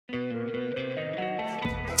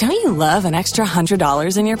Don't you love an extra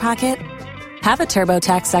 $100 in your pocket? Have a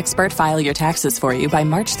TurboTax expert file your taxes for you by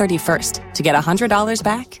March 31st to get $100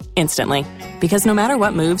 back instantly. Because no matter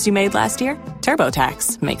what moves you made last year,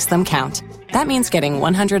 TurboTax makes them count. That means getting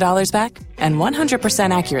 $100 back and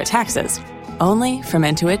 100% accurate taxes, only from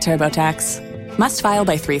Intuit TurboTax. Must file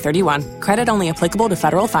by 3/31. Credit only applicable to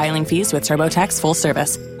federal filing fees with TurboTax full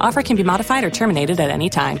service. Offer can be modified or terminated at any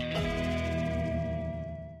time.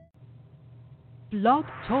 Blog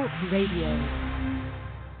Talk Radio.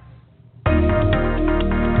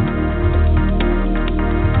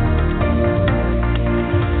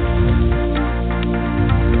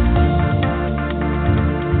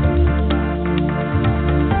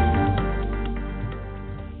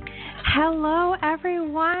 Hello,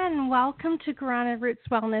 everyone. Welcome to Grounded Roots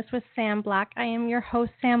Wellness with Sam Black. I am your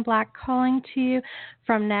host, Sam Black, calling to you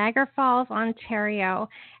from Niagara Falls, Ontario.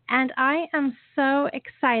 And I am so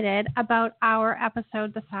excited about our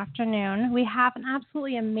episode this afternoon. We have an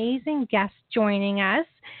absolutely amazing guest joining us.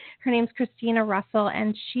 Her name's Christina Russell,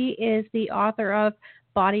 and she is the author of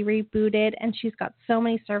Body Rebooted, and she's got so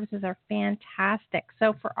many services that are fantastic.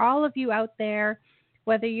 So for all of you out there,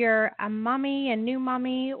 whether you're a mommy, a new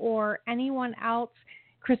mommy, or anyone else,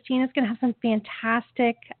 Christina's going to have some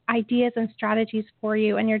fantastic ideas and strategies for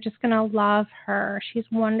you, and you're just going to love her. She's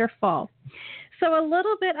wonderful. So a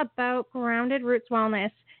little bit about Grounded Roots Wellness.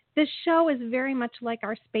 This show is very much like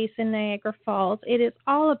our space in Niagara Falls. It is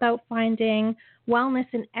all about finding wellness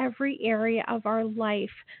in every area of our life,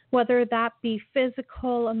 whether that be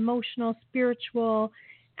physical, emotional, spiritual,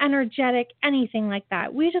 energetic, anything like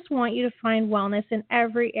that. We just want you to find wellness in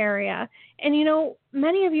every area. And you know,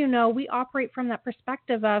 many of you know we operate from that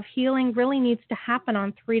perspective of healing really needs to happen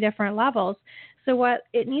on 3 different levels. So what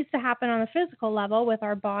it needs to happen on the physical level with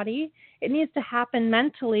our body, it needs to happen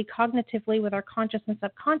mentally, cognitively with our conscious and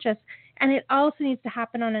subconscious, and it also needs to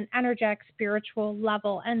happen on an energetic, spiritual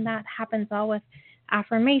level, and that happens all with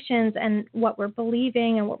affirmations and what we're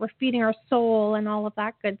believing and what we're feeding our soul and all of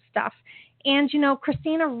that good stuff. And, you know,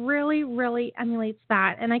 Christina really, really emulates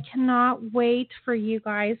that, and I cannot wait for you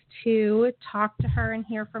guys to talk to her and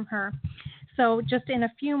hear from her. So just in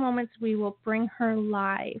a few moments, we will bring her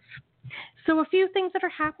live. So a few things that are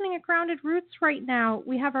happening at Grounded Roots right now.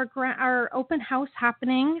 We have our open house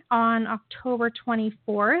happening on October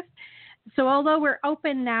 24th. So although we're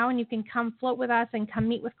open now and you can come float with us and come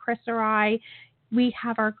meet with Chris or I, we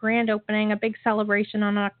have our grand opening, a big celebration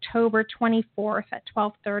on October 24th at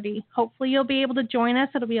 12:30. Hopefully you'll be able to join us.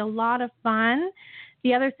 It'll be a lot of fun.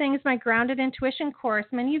 The other thing is my Grounded Intuition course.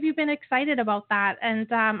 Many of you have been excited about that,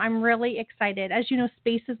 and I'm really excited. As you know,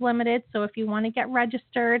 space is limited, so if you want to get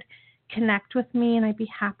registered, connect with me, and I'd be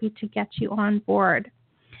happy to get you on board.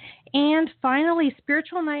 And finally,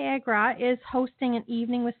 Spiritual Niagara is hosting an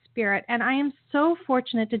evening with Spirit, and I am so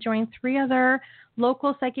fortunate to join 3 other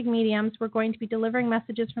local psychic mediums. We're going to be delivering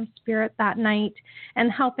messages from Spirit that night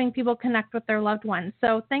and helping people connect with their loved ones.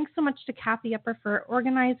 So thanks so much to Kathy Upper for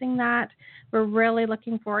organizing that. We're really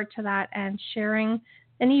looking forward to that and sharing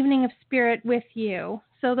an evening of Spirit with you.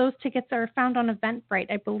 So those tickets are found on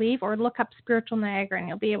Eventbrite, I believe, or look up Spiritual Niagara and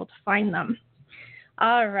you'll be able to find them.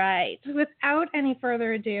 All right. Without any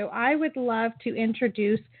further ado, I would love to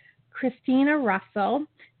introduce Christina Russell.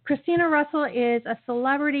 Christina Russell is a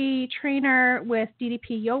celebrity trainer with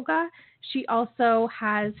DDP YOGA. She also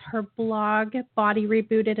has her blog, Body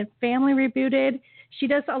Rebooted and Family Rebooted. She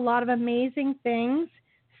does a lot of amazing things.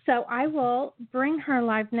 So I will bring her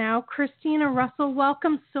live now. Christina Russell,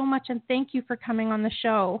 welcome so much, and thank you for coming on the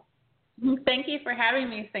show. Thank you for having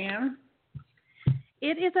me, Sam.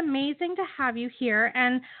 It is amazing to have you here,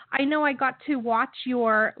 and I know I got to watch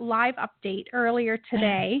your live update earlier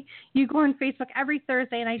today. You go on Facebook every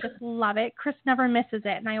Thursday, and I just love it. Chris never misses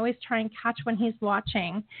it, and I always try and catch when he's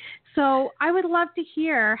watching. So I would love to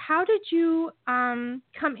hear, how did you come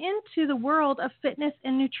into the world of fitness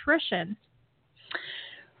and nutrition?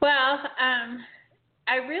 Well,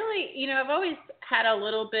 I really, I've always had a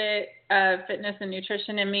little bit of fitness and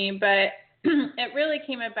nutrition in me, but it really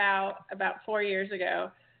came about 4 years ago.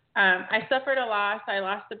 I suffered a loss. I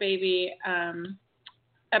lost a baby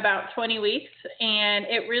about 20 weeks, and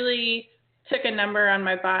it really took a number on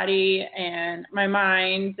my body and my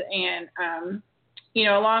mind. And,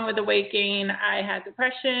 along with the weight gain, I had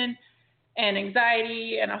depression and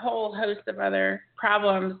anxiety and a whole host of other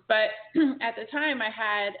problems. But at the time, I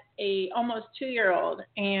had a almost 2-year-old,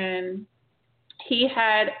 and he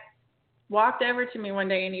had walked over to me one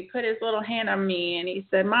day, and he put his little hand on me, and he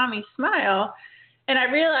said, "Mommy, smile." And I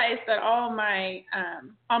realized that all my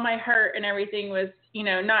hurt and everything was,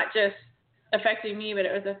 not just affecting me, but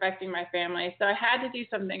it was affecting my family. So I had to do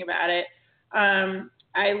something about it.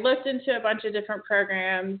 I looked into a bunch of different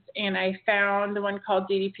programs, and I found the one called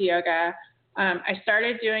DDP YOGA. I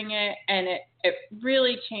started doing it, and it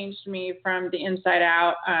really changed me from the inside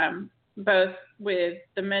out, both with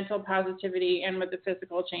the mental positivity and with the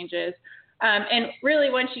physical changes. And really,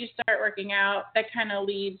 once you start working out, that kind of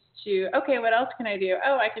leads to, okay, what else can I do?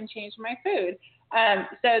 Oh, I can change my food.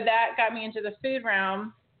 So that got me into the food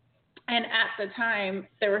realm. And at the time,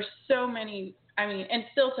 there were so many, and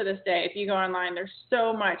still to this day, if you go online, there's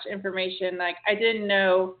so much information. Like, I didn't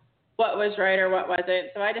know what was right or what wasn't.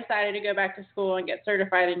 So I decided to go back to school and get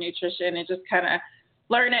certified in nutrition and just kind of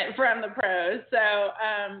learn it from the pros. So,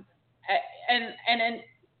 and then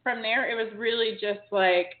from there, it was really just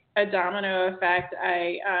like a domino effect.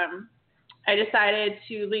 I decided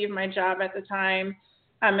to leave my job at the time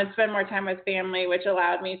and spend more time with family, which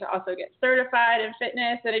allowed me to also get certified in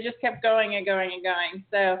fitness. And it just kept going and going and going.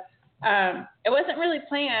 So it wasn't really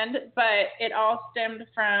planned, but it all stemmed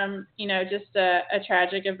from, just a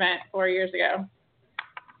tragic event 4 years ago.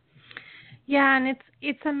 Yeah, and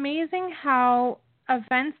it's amazing how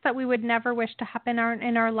events that we would never wish to happen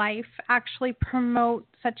in our life actually promote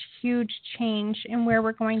such huge change in where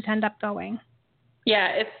we're going to end up going.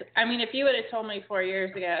 Yeah, if you would have told me 4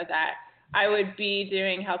 years ago that I would be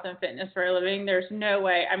doing health and fitness for a living, there's no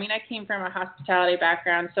way. I came from a hospitality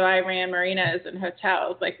background, so I ran marinas and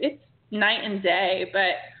hotels. Like, it's night and day.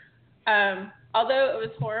 But although it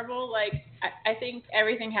was horrible, I think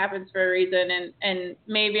everything happens for a reason, and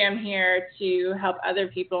maybe I'm here to help other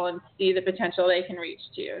people and see the potential they can reach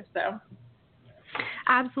too. So,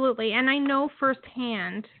 absolutely, and I know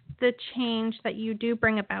firsthand the change that you do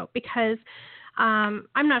bring about, because I'm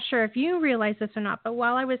not sure if you realize this or not, but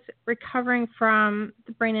while I was recovering from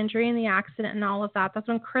the brain injury and the accident and all of that, that's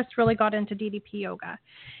when Chris really got into DDP YOGA.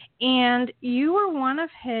 And you were one of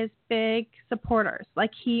his big supporters.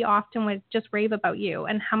 Like, he often would just rave about you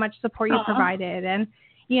and how much support you provided. And,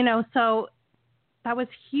 so that was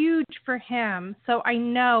huge for him. So I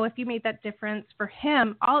know if you made that difference for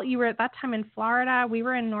him, you were at that time in Florida, we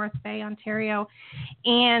were in North Bay, Ontario,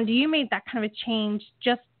 and you made that kind of a change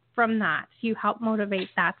just from that. You helped motivate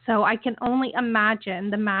that. So I can only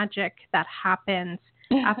imagine the magic that happens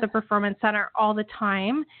at the Performance Center all the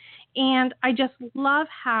time. And I just love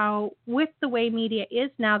how, with the way media is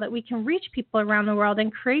now, that we can reach people around the world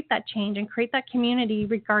and create that change and create that community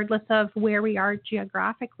regardless of where we are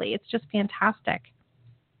geographically. It's just fantastic.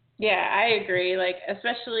 Yeah, I agree.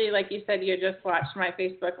 Especially like you said, you just watched my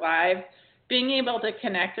Facebook Live. Being able to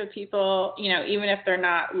connect with people, even if they're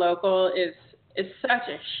not local, is such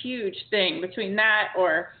a huge thing. Between that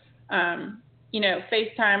or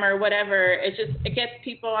FaceTime or whatever, it gets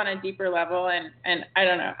people on a deeper level, and I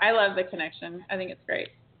don't know. I love the connection. I think it's great.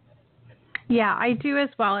 Yeah, I do as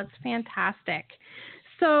well. It's fantastic.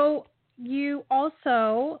 So you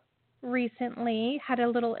also recently had a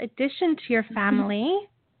little addition to your family.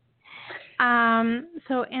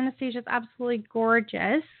 So Anastasia's absolutely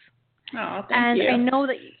gorgeous. Oh, thank you. And I know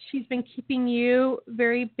that she's been keeping you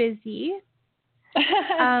very busy.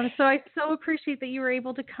 So I so appreciate that you were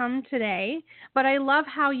able to come today. But I love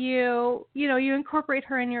how you incorporate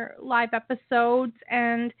her in your live episodes,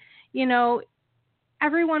 and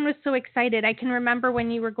everyone was so excited. I can remember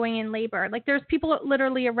when you were going in labor. Like, there's people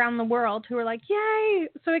literally around the world who were like, "Yay!"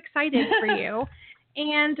 so excited for you.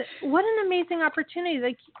 And what an amazing opportunity!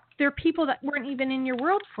 Like, there are people that weren't even in your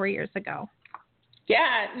world 4 years ago.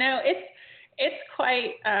 Yeah, no, it's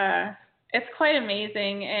quite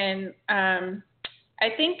amazing, and I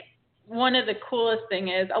think one of the coolest thing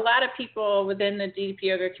is a lot of people within the DDP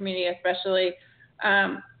Yoga community, especially,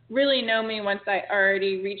 really know me once I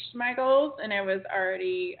already reached my goals and I was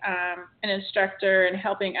already an instructor and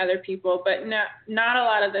helping other people. But not a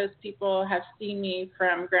lot of those people have seen me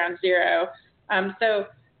from ground zero. So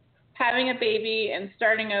having a baby and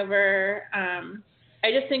starting over,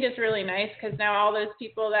 I just think it's really nice, because now all those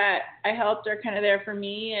people that I helped are kind of there for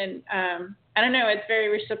me, and I don't know, it's very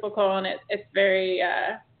reciprocal, and it's very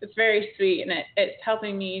sweet, and it's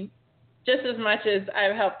helping me just as much as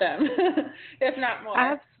I've helped them, if not more.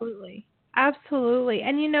 Absolutely.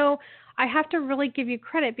 And I have to really give you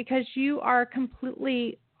credit, because you are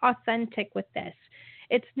completely authentic with this.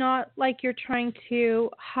 It's not like you're trying to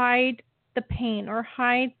hide the pain or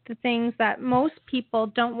hide the things that most people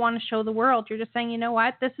don't want to show the world. You're just saying, you know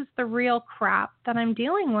what, this is the real crap that I'm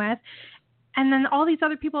dealing with. And then all these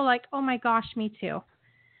other people are like, oh my gosh, me too.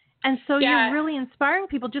 And so You're really inspiring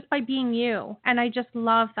people just by being you. And I just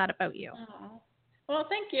love that about you. Oh. Well,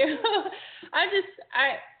 thank you.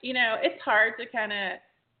 It's hard to kind of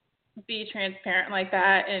be transparent like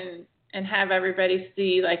that and have everybody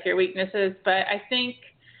see like your weaknesses. But I think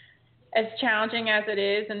as challenging as it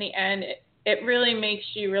is, in the end, it really makes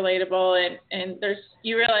you relatable, and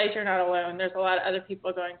you realize you're not alone. There's a lot of other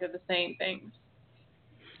people going through the same things.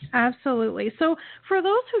 Absolutely. So for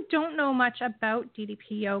those who don't know much about DDP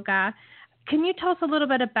yoga, can you tell us a little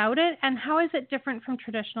bit about it, and how is it different from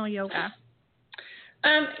traditional yoga?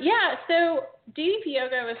 So DDP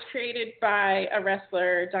yoga was created by a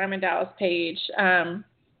wrestler, Diamond Dallas Page.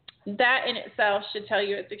 That in itself should tell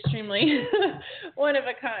you it's extremely one of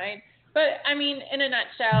a kind. But, I mean, in a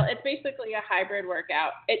nutshell, it's basically a hybrid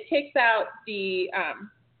workout. It takes out the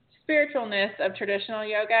spiritualness of traditional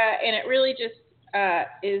yoga, and it really just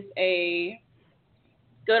is a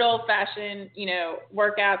good old-fashioned,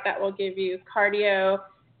 workout that will give you cardio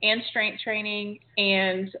and strength training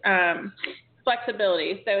and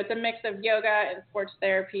flexibility. So it's a mix of yoga and sports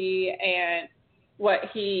therapy and what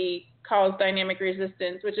he calls dynamic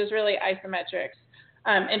resistance, which is really isometrics,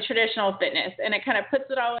 and traditional fitness. And it kind of puts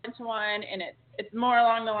it all into one, and it's more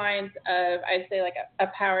along the lines of, I'd say, like a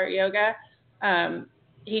power yoga.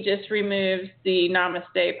 He just removes the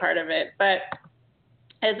namaste part of it. But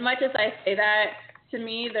as much as I say that, to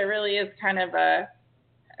me, there really is kind of a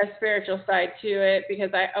spiritual side to it, because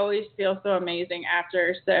I always feel so amazing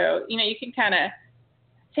after. So, you can kind of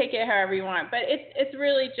take it however you want. But it's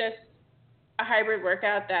really just a hybrid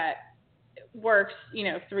workout that works,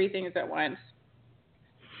 3 things at once.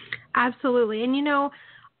 Absolutely. And,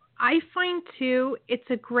 I find, too, it's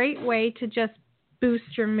a great way to just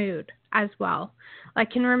boost your mood as well. I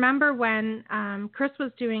can remember when Chris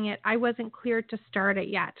was doing it, I wasn't cleared to start it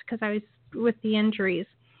yet because I was with the injuries.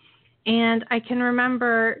 And I can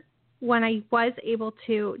remember when I was able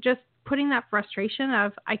to, just putting that frustration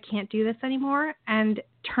of I can't do this anymore, and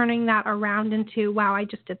turning that around into, wow, I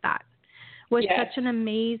just did that, was such an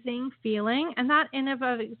amazing feeling. And that in and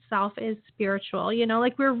of itself is spiritual,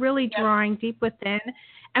 we're really drawing deep within,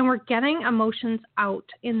 and we're getting emotions out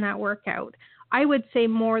in that workout. I would say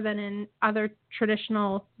more than in other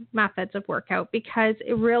traditional methods of workout, because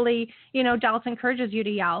it really, Dallas encourages you to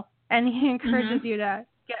yell, and he encourages you to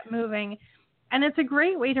get moving. And it's a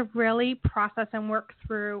great way to really process and work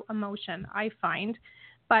through emotion, I find.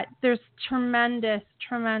 But there's tremendous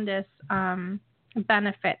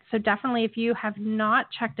benefits. So definitely, if you have not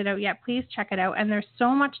checked it out yet, please check it out. And there's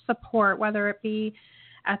so much support, whether it be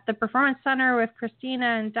at the Performance Center with Christina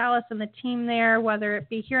and Dallas and the team there, whether it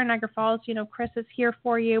be here in Niagara Falls, Chris is here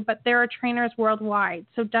for you, but there are trainers worldwide.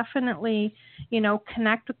 So definitely,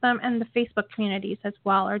 connect with them, and the Facebook communities as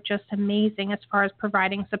well are just amazing as far as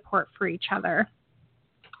providing support for each other.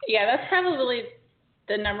 Yeah, that's probably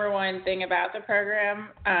the number one thing about the program,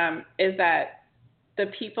 is that the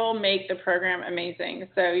people make the program amazing.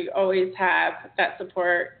 So you always have that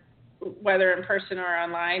support, whether in person or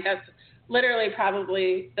online. That's literally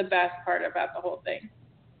probably the best part about the whole thing.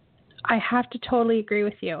 I have to totally agree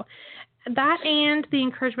with you. That, and the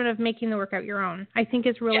encouragement of making the workout your own, I think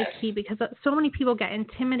is really key, because so many people get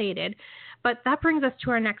intimidated. But that brings us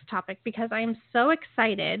to our next topic, because I am so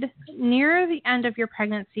excited. Near the end of your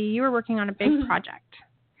pregnancy, you were working on a big project.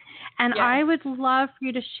 And I would love for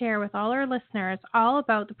you to share with all our listeners all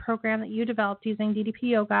about the program that you developed using DDP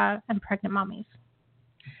yoga and pregnant mommies.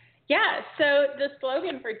 Yeah, so the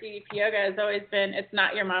slogan for DDP yoga has always been, it's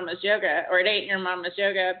not your mama's yoga, or it ain't your mama's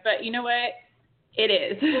yoga. But you know what? It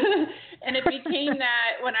is. And it became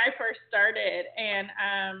that when I first started. And,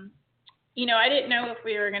 I didn't know if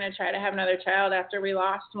we were going to try to have another child after we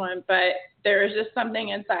lost one, but there was just something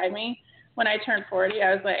inside me. When I turned 40,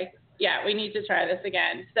 I was like, yeah, we need to try this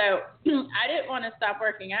again. So I didn't want to stop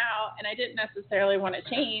working out, and I didn't necessarily want to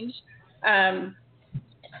change.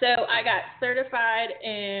 So I got certified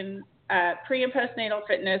in pre- and postnatal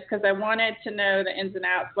fitness, because I wanted to know the ins and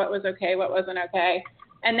outs, what was okay, what wasn't okay.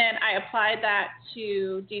 And then I applied that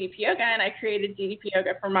to DDP yoga, and I created DDP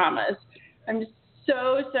yoga for mamas. I'm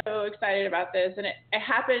so excited about this. And it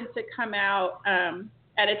happened to come out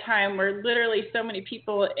at a time where literally so many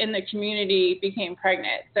people in the community became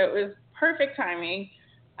pregnant. So it was perfect timing.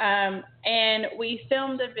 And we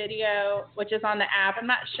filmed a video, which is on the app. I'm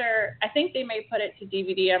not sure. I think they may put it to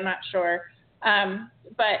DVD. I'm not sure.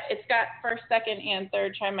 But it's got first, second, and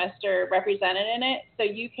third trimester represented in it. So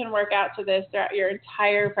you can work out to this throughout your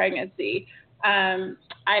entire pregnancy.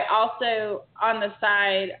 I also, on the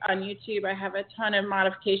side on YouTube, I have a ton of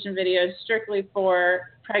modification videos strictly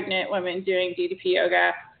for pregnant women doing DDP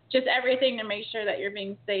yoga. Just everything to make sure that you're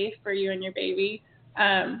being safe for you and your baby.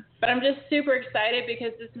 But I'm just super excited,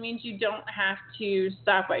 because this means you don't have to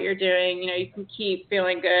stop what you're doing. You can keep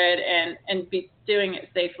feeling good and be doing it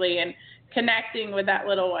safely and connecting with that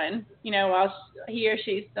little one, while he or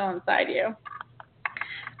she's still inside you.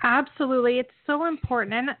 Absolutely. It's so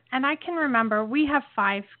important. And I can remember we have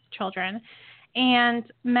 5 children, and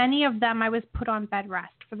many of them I was put on bed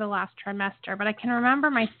rest for the last trimester. But I can remember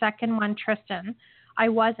my second one, Tristan, I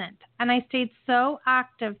wasn't. And I stayed so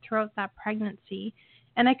active throughout that pregnancy.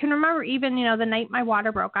 And I can remember even, the night my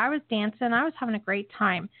water broke, I was dancing. I was having a great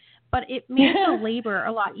time. But it made the labor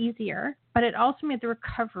a lot easier, but it also made the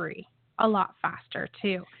recovery a lot faster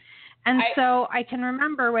too. And so I can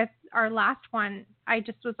remember with our last one, I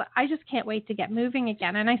just can't wait to get moving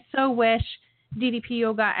again. And I so wish DDP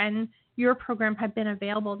Yoga and your program had been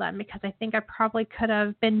available then, because I think I probably could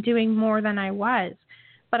have been doing more than I was.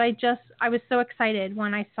 But I was so excited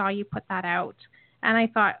when I saw you put that out. And I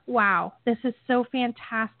thought, wow, this is so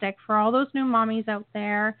fantastic for all those new mommies out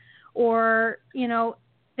there, or,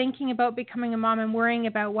 thinking about becoming a mom and worrying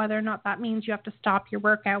about whether or not that means you have to stop your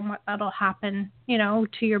workout and what that'll happen, to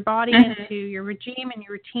your body and to your regime and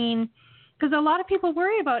your routine. Because a lot of people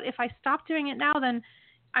worry about, if I stop doing it now, then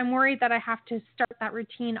I'm worried that I have to start that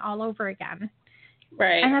routine all over again.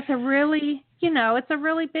 Right. And that's a really, it's a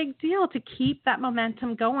really big deal to keep that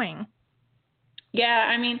momentum going. Yeah,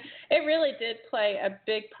 I mean, it really did play a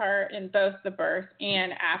big part in both the birth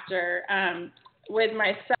and after. With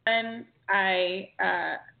my son,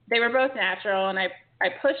 they were both natural, and I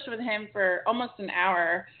pushed with him for almost an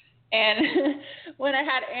hour. And when I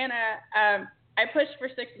had Anna, I pushed for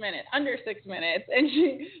 6 minutes, under 6 minutes, and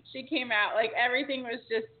she came out. Like, everything was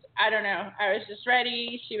just, I don't know, I was just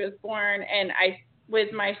ready. She was born, and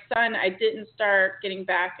with my son, I didn't start getting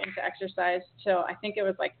back into exercise till I think it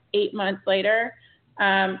was like 8 months later.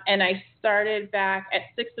 And I started back at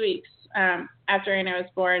 6 weeks after Anna was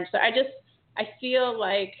born. So I feel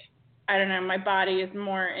like, I don't know, my body is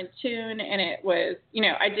more in tune, and it was,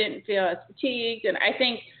 I didn't feel as fatigued. And I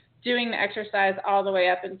think doing the exercise all the way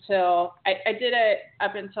up until, I did it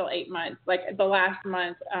up until 8 months. Like the last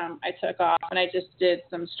month, I took off and I just did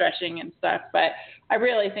some stretching and stuff. But I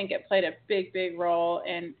really think it played a big, big role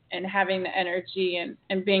in having the energy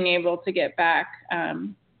and being able to get back,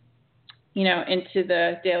 into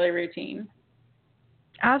the daily routine.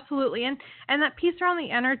 Absolutely. And that piece around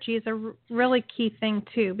the energy is a really key thing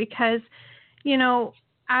too, because,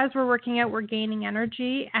 as we're working out, we're gaining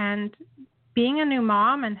energy, and being a new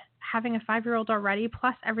mom and having a 5-year-old already,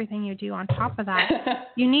 plus everything you do on top of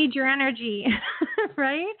that, you need your energy,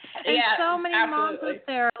 right? And yeah, so many absolutely. moms out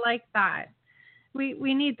there are like that.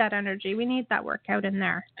 We need that energy. We need that workout in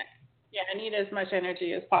there. Yeah, I need as much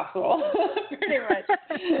energy as possible, pretty much.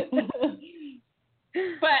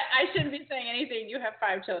 But I shouldn't be saying anything. You have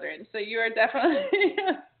 5 children, so you are definitely...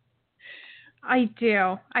 I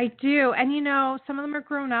do. And, some of them are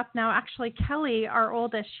grown up now. Actually, Kelly, our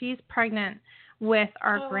oldest, she's pregnant with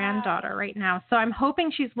our granddaughter right now. So I'm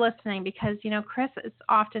hoping she's listening, because, Chris is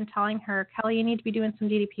often telling her, Kelly, you need to be doing some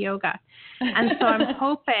DDP yoga. And so I'm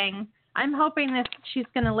hoping that she's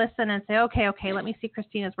going to listen and say, okay, let me see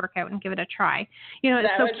Christina's workout and give it a try. It's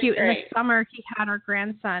that so cute. In the summer, he had our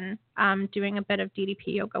grandson doing a bit of DDP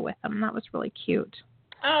yoga with him. And that was really cute.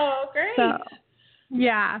 Oh, great. So,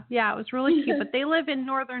 yeah, it was really cute. But they live in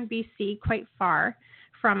northern BC, quite far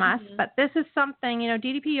from us. But this is something,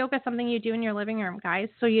 DDP yoga is something you do in your living room, guys.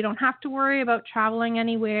 So you don't have to worry about traveling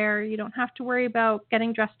anywhere. You don't have to worry about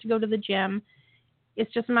getting dressed to go to the gym.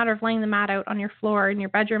 It's just a matter of laying the mat out on your floor in your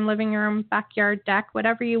bedroom, living room, backyard, deck,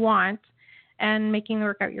 whatever you want, and making the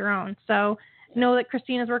workout your own. So know that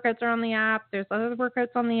Christina's workouts are on the app. There's other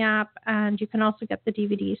workouts on the app, and you can also get the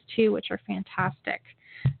DVDs too, which are fantastic.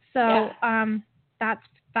 So that's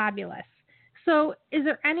fabulous. So is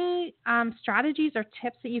there any strategies or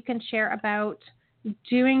tips that you can share about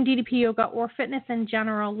doing DDP yoga or fitness in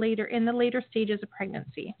general in the later stages of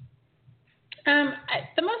pregnancy?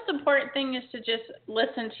 The most important thing is to just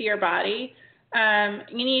listen to your body.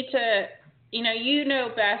 You need to, you know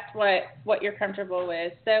best what you're comfortable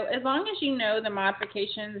with. So as long as you know the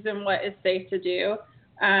modifications and what is safe to do,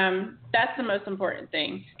 that's the most important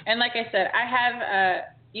thing. And like I said, I have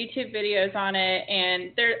YouTube videos on it,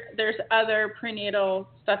 and there's other prenatal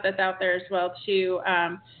stuff that's out there as well too.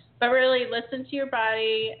 But really listen to your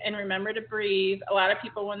body and remember to breathe. A lot of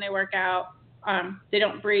people, when they work out, they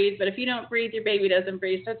don't breathe, but if you don't breathe, your baby doesn't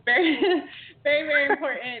breathe. So it's very, very, very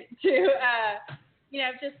important to,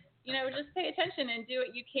 just pay attention and do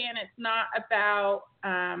what you can. It's not about,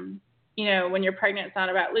 when you're pregnant, it's not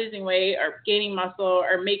about losing weight or gaining muscle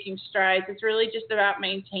or making strides. It's really just about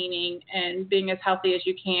maintaining and being as healthy as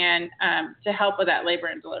you can to help with that labor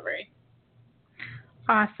and delivery.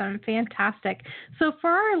 Awesome. Fantastic. So for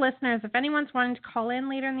our listeners, if anyone's wanting to call in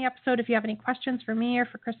later in the episode, if you have any questions for me or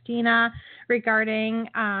for Christina regarding,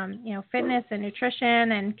 fitness and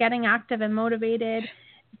nutrition and getting active and motivated,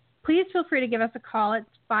 please feel free to give us a call. It's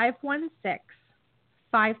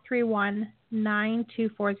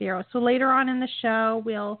 516-531-9240. So later on in the show,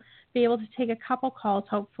 we'll be able to take a couple calls,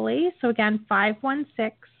 hopefully. So again,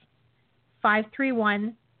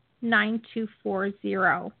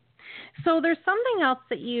 516-531-9240. So there's something else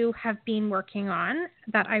that you have been working on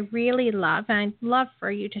that I really love, and I'd love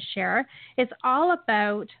for you to share. It's all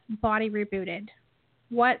about Body Rebooted.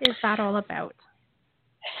 What is that all about?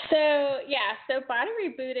 So Body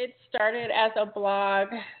Rebooted started as a blog,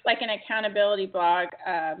 like an accountability blog,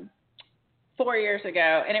 4 years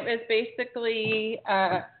ago. And it was basically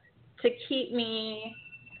to keep me,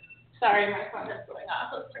 sorry, my phone is going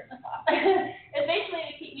off. Let's turn this off. It's basically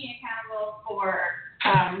to keep me accountable for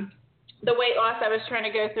the weight loss I was trying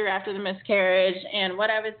to go through after the miscarriage and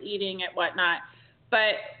what I was eating and whatnot.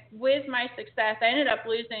 But with my success, I ended up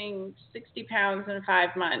losing 60 pounds in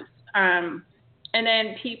 5 months. And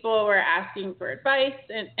then people were asking for advice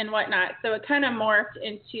and whatnot. So it kind of morphed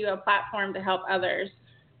into a platform to help others.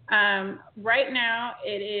 Right now,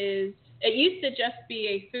 it used to just be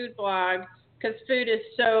a food blog because food is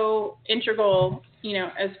so integral,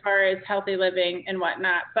 as far as healthy living and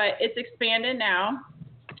whatnot. But it's expanded now.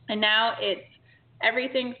 And now it's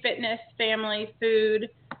everything fitness, family, food,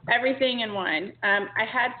 everything in one. I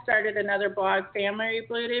had started another blog, Family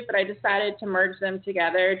Rebooted, but I decided to merge them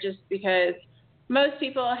together just because most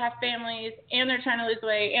people have families and they're trying to lose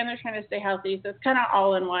weight and they're trying to stay healthy. So it's kind of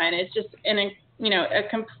all in one. It's just a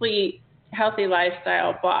complete healthy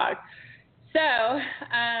lifestyle blog. So,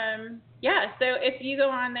 so if you go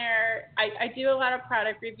on there, I do a lot of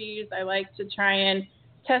product reviews. I like to try and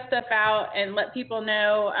test stuff out and let people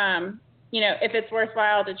know, if it's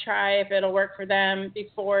worthwhile to try, if it'll work for them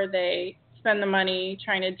before they spend the money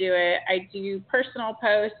trying to do it. I do personal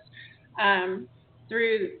posts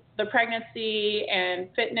through the pregnancy and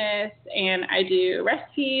fitness, and I do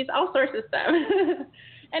recipes, all sorts of stuff.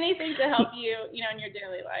 Anything to help you, in your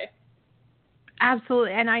daily life.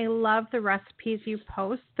 Absolutely. And I love the recipes you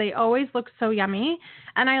post. They always look so yummy.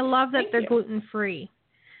 And I love that they're gluten-free.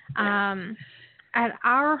 At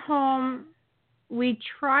our home, we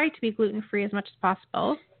try to be gluten-free as much as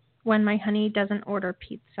possible when my honey doesn't order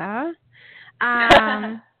pizza.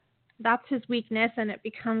 That's his weakness, and it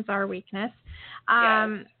becomes our weakness.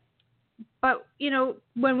 But,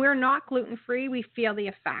 when we're not gluten-free, we feel the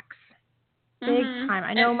effects big time.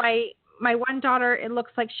 I know my one daughter, it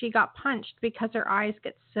looks like she got punched because her eyes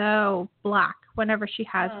get so black whenever she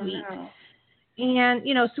has wheat. No. And,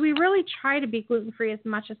 so we really try to be gluten-free as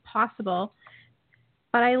much as possible.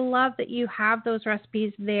 But I love that you have those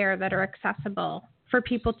recipes there that are accessible for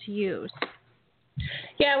people to use.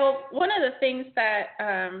 Yeah, well, one of the things that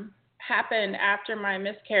happened after my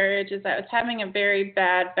miscarriage is I was having a very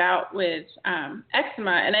bad bout with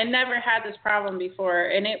eczema, and I never had this problem before,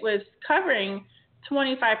 and it was covering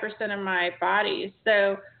 25% of my body.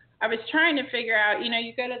 So I was trying to figure out,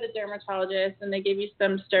 you go to the dermatologist and they give you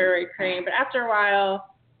some steroid cream, but after a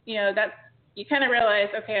while, you kind of realize,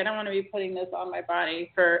 okay, I don't want to be putting this on my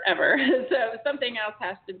body forever. So something else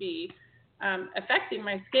has to be affecting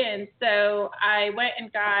my skin. So I went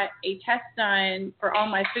and got a test done for all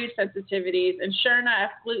my food sensitivities. And sure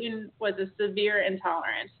enough, gluten was a severe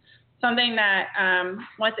intolerance, something that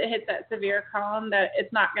once it hits that severe column, that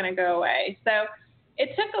it's not going to go away. So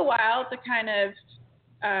it took a while to kind of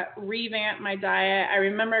revamp my diet. I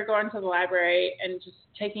remember going to the library and just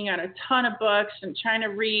taking out a ton of books and trying to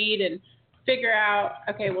read and figure out,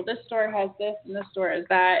 okay, well, this store has this and this store has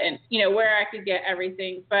that, and, where I could get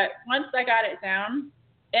everything. But once I got it down,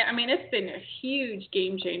 it's been a huge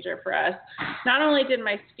game changer for us. Not only did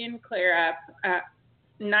my skin clear up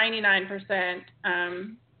 99%,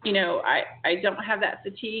 I don't have that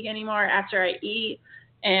fatigue anymore after I eat,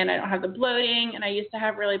 and I don't have the bloating, and I used to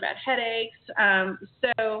have really bad headaches.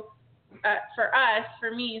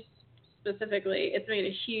 For me specifically, it's made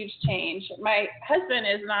a huge change. My husband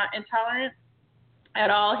is not intolerant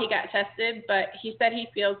at all. He got tested, but he said he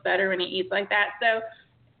feels better when he eats like that. So,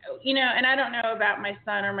 and I don't know about my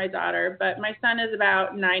son or my daughter, but my son is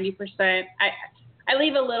about 90%. I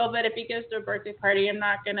leave a little bit if he goes to a birthday party. I'm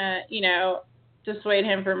not going to, dissuade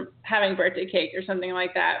him from having birthday cake or something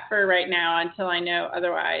like that for right now until I know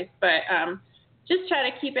otherwise. But just try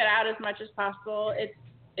to keep it out as much as possible.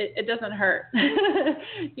 It doesn't hurt,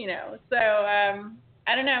 So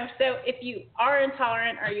I don't know. So if you are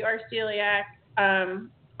intolerant or you are celiac,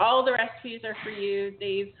 all the recipes are for you.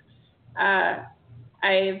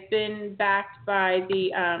 I've been backed by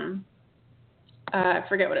the I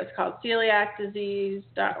forget what it's called,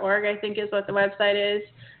 celiacdisease.org, I think is what the website is.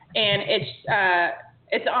 And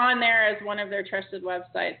it's on there as one of their trusted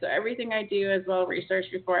websites. So everything I do is well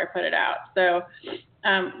researched before I put it out. So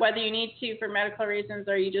whether you need to for medical reasons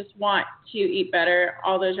or you just want to eat better,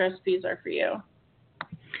 all those recipes are for you.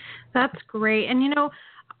 That's great. And,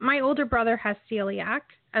 my older brother has celiac,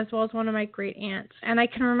 as well as one of my great aunts. And I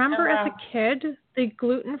can remember as a kid, the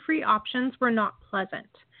gluten-free options were not pleasant.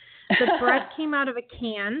 The bread came out of a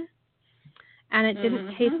can, and it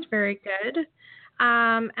didn't taste very good.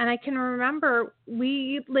 And I can remember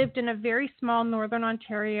we lived in a very small Northern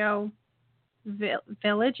Ontario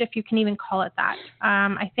village, if you can even call it that.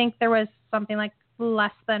 I think there was something like less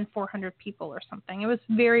than 400 people or something. It was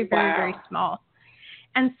very, very, very small.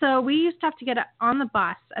 And so we used to have to get on the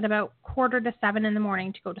bus at about 6:45 in the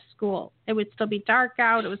morning to go to school. It would still be dark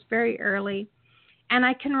out. It was very early. And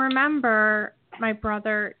I can remember my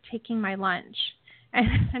brother taking my lunch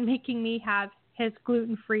and making me have his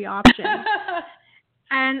gluten-free option.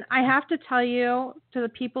 And I have to tell you, to the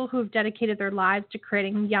people who have dedicated their lives to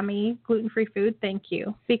creating yummy gluten-free food, thank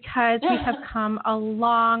you. Because we have come a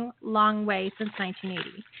long, long way since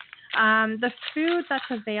 1980. The food that's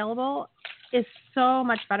available is so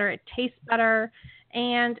much better. It tastes better,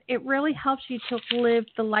 and it really helps you to live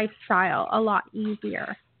the lifestyle a lot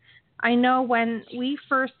easier. I know when we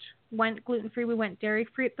first went gluten-free, we went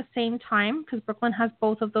dairy-free at the same time because Brooklyn has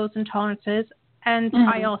both of those intolerances, and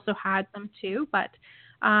I also had them too, but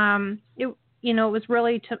it was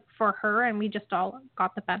really for her, and we just all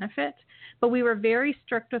got the benefit. But we were very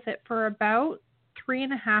strict with it for about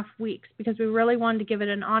 3.5 weeks because we really wanted to give it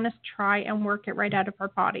an honest try and work it right out of our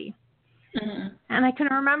body. And I can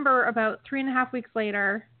remember about 3.5 weeks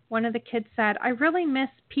later, one of the kids said, "I really miss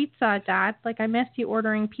pizza, Dad. Like, I miss you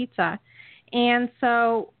ordering pizza." And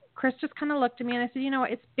so Chris just kind of looked at me and I said,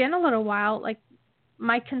 it's been a little while. Like,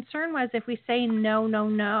 my concern was if we say no,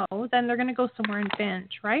 then they're going to go somewhere and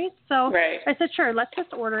binge, right? So I said, sure, let's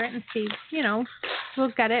just order it and see,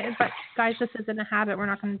 we'll get it. But guys, this isn't a habit. We're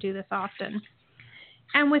not going to do this often.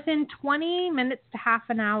 And within 20 minutes to half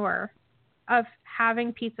an hour of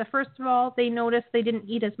having pizza, first of all, they noticed they didn't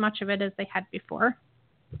eat as much of it as they had before.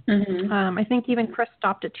 I think even Chris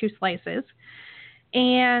stopped at 2 slices.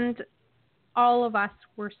 And all of us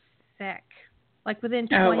were sick. Like within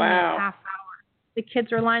 20 minutes, half hour. The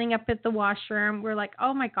kids are lining up at the washroom. We're like,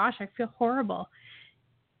 oh my gosh, I feel horrible.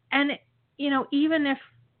 And, even if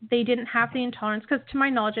they didn't have the intolerance, because to my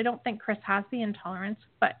knowledge, I don't think Chris has the intolerance,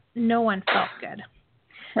 but no one felt good.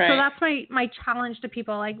 Right. So that's my challenge to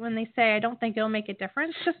people. Like when they say, I don't think it'll make a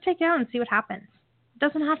difference, just take it out and see what happens. It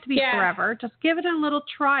doesn't have to be forever. Just give it a little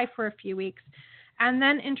try for a few weeks and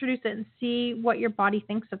then introduce it and see what your body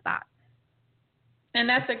thinks of that. And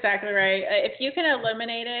that's exactly right. If you can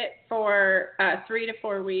eliminate it for 3 to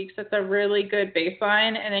 4 weeks, that's a really good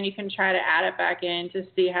baseline, and then you can try to add it back in to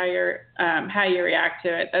see how you react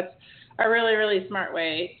to it. That's a really, really smart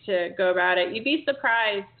way to go about it. You'd be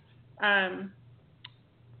surprised,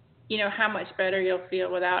 how much better you'll feel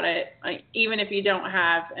without it, like, even if you don't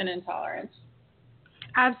have an intolerance.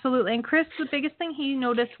 Absolutely. And Chris, the biggest thing he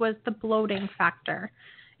noticed was the bloating factor.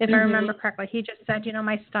 If I remember correctly, he just said,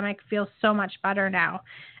 my stomach feels so much better now.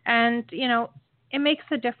 And, it makes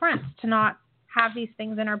a difference to not have these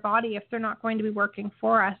things in our body if they're not going to be working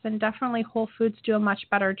for us. And definitely whole foods do a much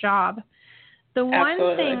better job. The one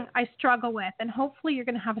thing I struggle with, and hopefully you're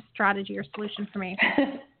going to have a strategy or solution for me,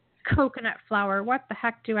 coconut flour. What the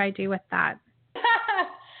heck do I do with that?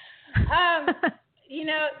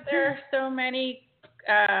 There are so many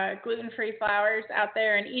gluten-free flours out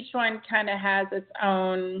there, and each one kind of has its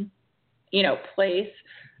own, place.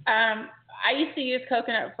 I used to use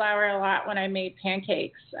coconut flour a lot when I made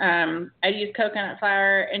pancakes. I used coconut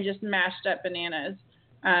flour and just mashed up bananas,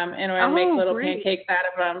 and I would make little pancakes out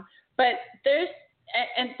of them. But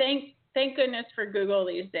thank goodness for Google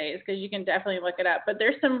these days, because you can definitely look it up. But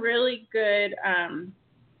there's some really good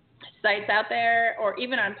sites out there, or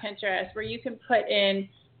even on Pinterest, where you can put in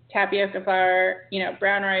tapioca flour,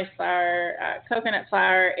 brown rice flour, coconut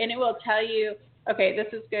flour, and it will tell you, okay, this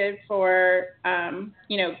is good for,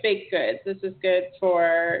 baked goods. This is good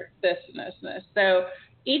for this and this and this. So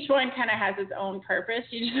each one kind of has its own purpose.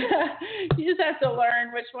 You just have to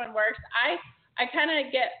learn which one works. I kind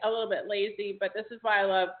of get a little bit lazy, but this is why I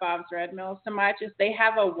love Bob's Red Mill so much, is they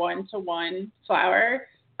have a 1-to-1 flour.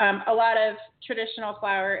 A lot of traditional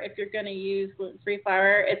flour, if you're going to use gluten-free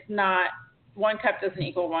flour, it's not, 1 cup doesn't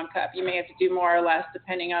equal 1 cup. You may have to do more or less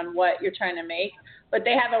depending on what you're trying to make. But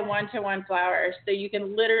they have a 1-to-1 flour, so you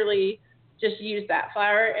can literally just use that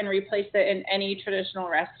flour and replace it in any traditional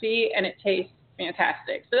recipe, and it tastes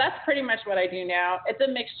fantastic. So that's pretty much what I do now. It's a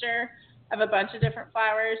mixture of a bunch of different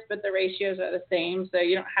flours, but the ratios are the same, so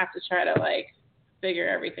you don't have to try to figure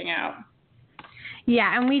everything out.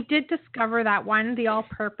 Yeah, and we did discover that one, the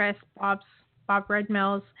all-purpose Bob Red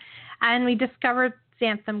Mills, and we discovered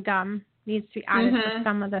xanthan gum needs to be added to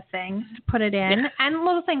some of the things to put it in. And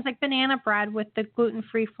little things like banana bread with the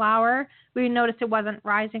gluten-free flour, we noticed it wasn't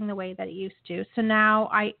rising the way that it used to. So now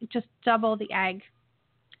I just double the egg.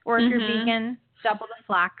 Or if you're vegan, double the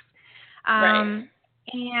flax. Right.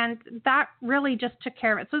 And that really just took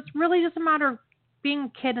care of it. So it's really just a matter of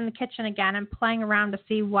being a kid in the kitchen again and playing around to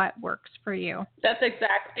see what works for you. That's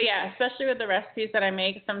exactly, yeah, especially with the recipes that I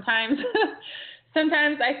make. Sometimes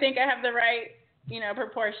I think I have the right,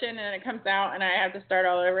 proportion, and it comes out and I have to start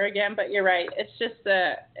all over again. But you're right. It's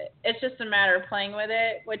just a matter of playing with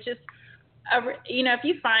it, which is, if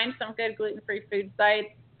you find some good gluten-free food sites,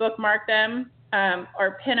 bookmark them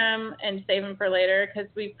or pin them and save them for later, because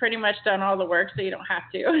we've pretty much done all the work, so you don't have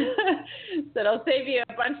to. So it'll save you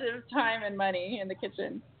a bunch of time and money in the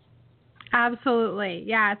kitchen. Absolutely.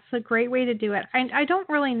 Yeah, it's a great way to do it. I don't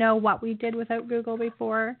really know what we did without Google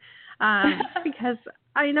before, because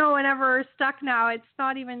I know whenever we're stuck now, it's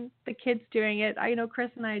not even the kids doing it. I know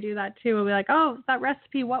Chris and I do that too. We'll be like, oh, that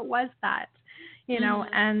recipe, what was that?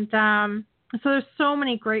 And so there's so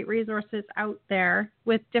many great resources out there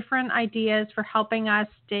with different ideas for helping us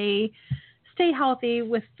stay healthy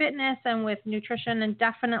with fitness and with nutrition. And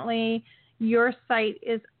definitely your site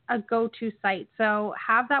is a go-to site. So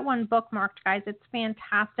have that one bookmarked, guys. It's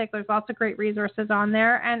fantastic. There's lots of great resources on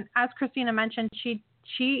there. And as Christina mentioned, she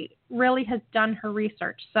really has done her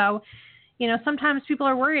research. So, sometimes people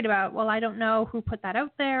are worried about, well, I don't know who put that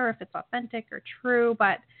out there, if it's authentic or true,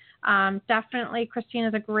 but definitely Christina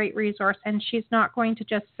is a great resource, and she's not going to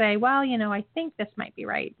just say, well, I think this might be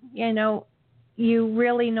right. You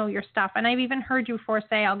really know your stuff. And I've even heard you before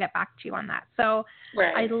say, I'll get back to you on that. So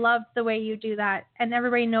right. I love the way you do that. And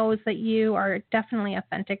everybody knows that you are definitely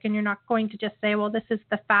authentic, and you're not going to just say, well, this is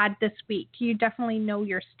the fad this week. You definitely know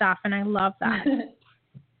your stuff, and I love that.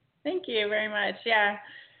 Thank you very much. Yeah.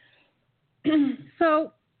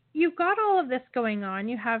 So you've got all of this going on.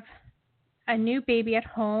 You have a new baby at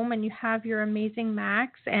home, and you have your amazing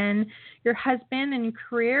Max and your husband and your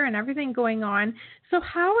career and everything going on. So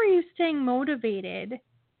how are you staying motivated,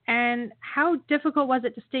 and how difficult was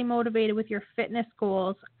it to stay motivated with your fitness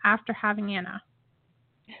goals after having Anna?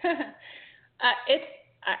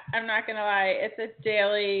 I'm not going to lie, it's a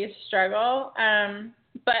daily struggle.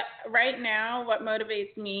 But right now, what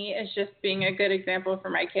motivates me is just being a good example for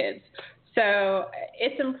my kids. So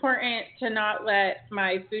it's important to not let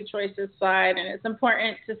my food choices slide, and it's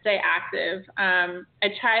important to stay active. I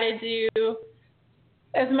try to do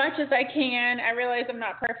as much as I can. I realize I'm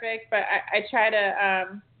not perfect, but I try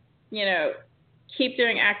to, keep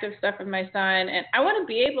doing active stuff with my son. And I want to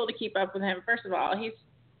be able to keep up with him. First of all, he's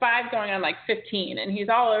 5 going on like 15, and he's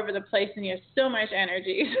all over the place, and he has so much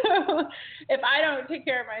energy. So if I don't take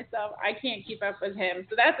care of myself, I can't keep up with him.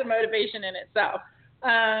 So that's a motivation in itself.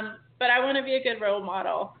 But I want to be a good role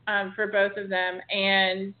model for both of them.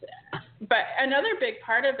 But another big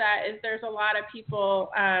part of that is there's a lot of people,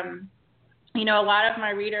 a lot of my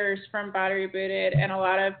readers from Body Rebooted and a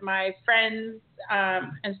lot of my friends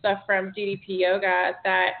and stuff from DDP Yoga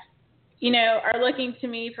that, are looking to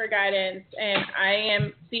me for guidance, and I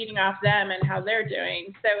am feeding off them and how they're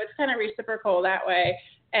doing. So it's kind of reciprocal that way.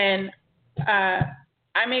 And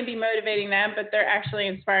I may be motivating them, but they're actually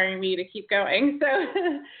inspiring me to keep going. So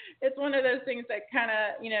it's one of those things that kind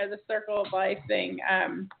of, the circle of life thing.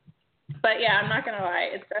 But yeah, I'm not going to lie.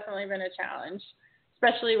 It's definitely been a challenge,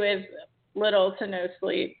 especially with little to no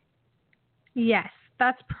sleep. Yes,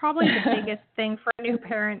 that's probably the biggest thing for a new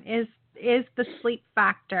parent is the sleep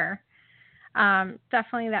factor.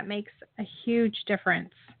 Definitely that makes a huge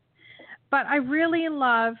difference. But I really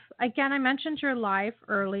love, again, I mentioned your live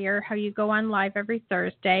earlier, how you go on live every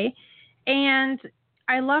Thursday. And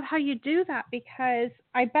I love how you do that, because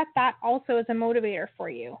I bet that also is a motivator for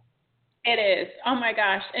you. It is. Oh, my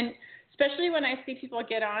gosh. And especially when I see people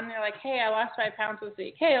get on, they're like, hey, I lost 5 pounds this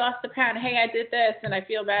week. Hey, I lost a pound. Hey, I did this and I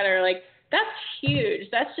feel better. Like, that's huge.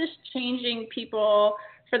 That's just changing people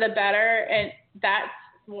for the better. And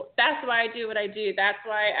that's why I do what I do. That's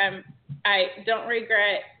why I don't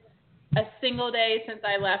regret a single day since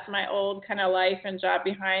I left my old kind of life and job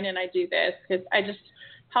behind, and I do this because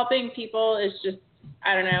helping people is just,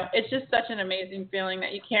 I don't know, it's just such an amazing feeling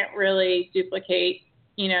that you can't really duplicate,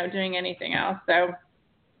 doing anything else. So,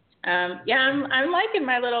 yeah, I'm liking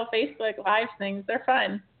my little Facebook Live things. They're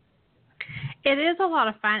fun. It is a lot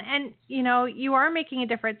of fun, and, you are making a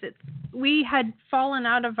difference. We had fallen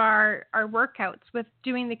out of our workouts with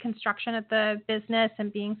doing the construction at the business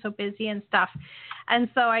and being so busy and stuff. And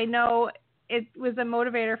so I know it was a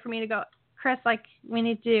motivator for me to go, Chris, like, we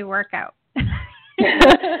need to do a workout.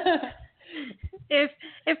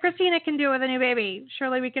 If Christina can do it with a new baby,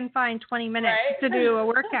 surely we can find 20 minutes to do a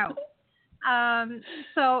workout.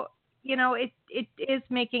 So, you know, it is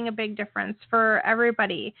making a big difference for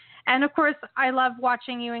everybody. And of course, I love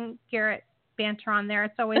watching you and Garrett banter on there.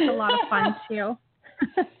 It's always a lot of fun too.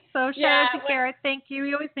 So shout out to Garrett. Thank you.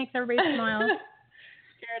 He always makes everybody smile.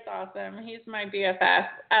 Garrett's awesome. He's my BFF.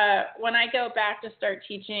 When I go back to start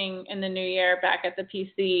teaching in the new year back at the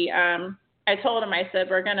PC, I told him, I said,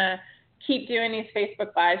 we're going to keep doing these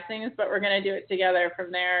Facebook Live things, but we're going to do it together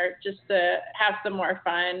from there just to have some more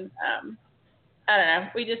fun. I don't know.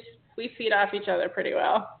 We feed off each other pretty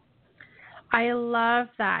well. I love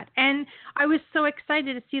that. And I was so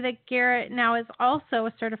excited to see that Garrett now is also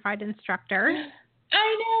a certified instructor.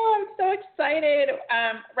 I know. I'm so excited.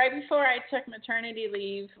 Right before I took maternity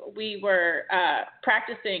leave, we were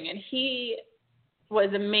practicing, and he was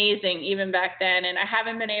amazing even back then. And I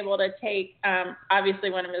haven't been able to take, obviously,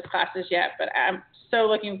 one of his classes yet, but I'm so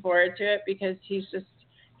looking forward to it because he's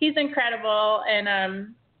incredible.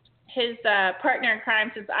 And his partner in crime,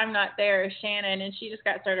 since I'm not there, is Shannon, and she just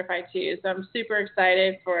got certified too. So I'm super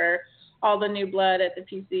excited for all the new blood at the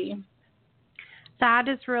PC. That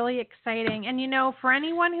is really exciting. And, you know, for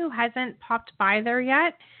anyone who hasn't popped by there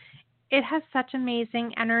yet, it has such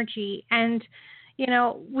amazing energy. And, you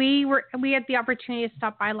know, we had the opportunity to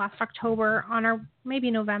stop by last October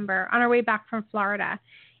maybe November, on our way back from Florida.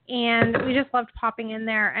 And we just loved popping in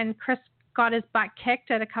there. And Chris got his butt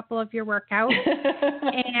kicked at a couple of your workouts.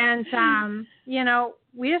 And, you know,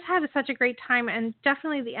 we just had such a great time, and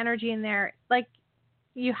definitely the energy in there. Like,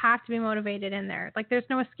 you have to be motivated in there. Like, there's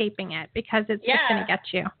no escaping it because it's just going to get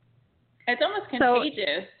you. It's almost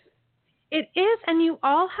contagious. So it is, and you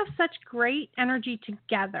all have such great energy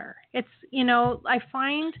together. It's, you know, I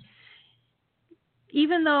find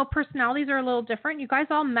even though personalities are a little different, you guys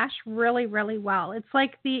all mesh really, really well. It's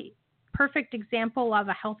like the perfect example of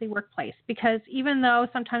a healthy workplace, because even though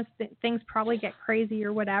sometimes things probably get crazy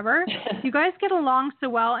or whatever, you guys get along so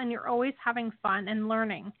well, and you're always having fun and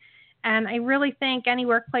learning. And I really think any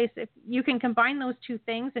workplace, if you can combine those two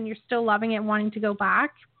things and you're still loving it and wanting to go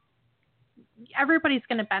back, everybody's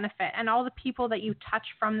going to benefit. And all the people that you touch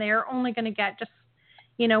from there are only going to get just,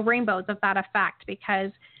 you know, rainbows of that effect, because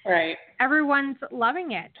everyone's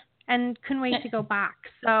loving it and couldn't wait to go back.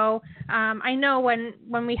 So I know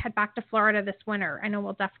when we head back to Florida this winter, I know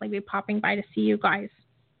we'll definitely be popping by to see you guys.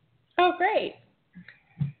 Oh, great.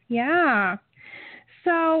 Yeah.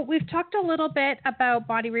 So we've talked a little bit about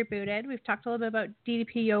Body Rebooted. We've talked a little bit about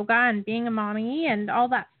DDP Yoga and being a mommy and all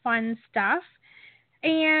that fun stuff.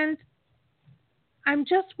 And I'm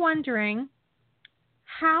just wondering,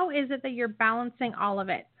 how is it that you're balancing all of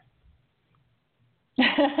it?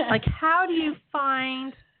 Like, how do you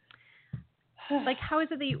find, like, how is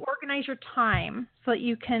it that you organize your time so that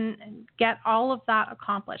you can get all of that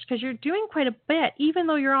accomplished? Because you're doing quite a bit. Even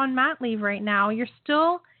though you're on mat leave right now, you're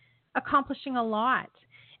still accomplishing a lot.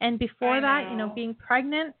 And before that, you know, being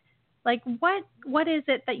pregnant, like, what is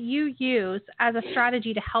it that you use as a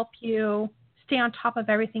strategy to help you stay on top of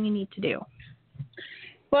everything you need to do?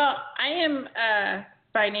 Well, I am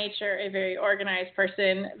by nature a very organized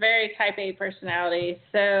person, very type A personality.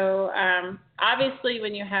 So obviously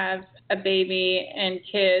when you have a baby and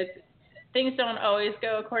kids, things don't always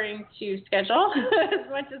go according to schedule as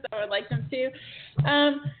much as I would like them to.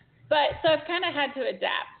 But so I've kind of had to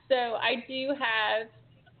adapt. So I do have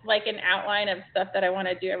like an outline of stuff that I want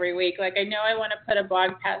to do every week. Like, I know I want to put a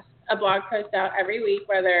blog post out every week,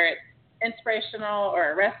 whether it's inspirational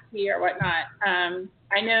or a recipe or whatnot.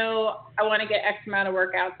 I know I want to get X amount of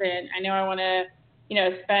workouts in. I know I want to, you know,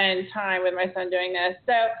 spend time with my son doing this.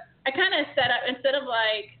 So I kind of set up, instead of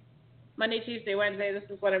like Monday, Tuesday, Wednesday, this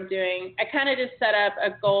is what I'm doing, I kind of just set up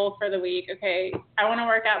a goal for the week. Okay, I want to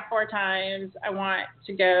work out 4 times. I want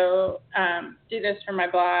to go do this for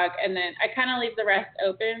my blog. And then I kind of leave the rest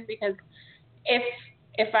open, because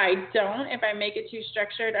if I make it too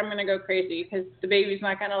structured, I'm going to go crazy, because the baby's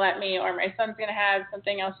not going to let me, or my son's going to have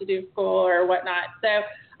something else to do at school or whatnot. So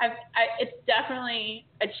it's definitely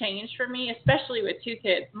a change for me, especially with 2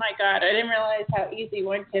 kids. My God, I didn't realize how easy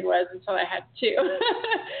 1 kid was until I had 2.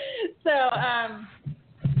 So,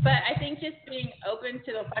 but I think just being open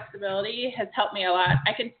to the flexibility has helped me a lot.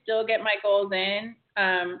 I can still get my goals in,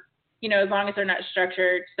 you know, as long as they're not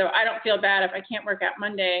structured. So I don't feel bad if I can't work out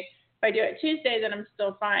Monday. If I do it Tuesday, then I'm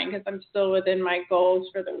still fine, because I'm still within my goals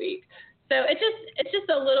for the week. So it's just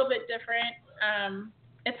a little bit different.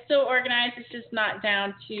 It's still organized. It's just not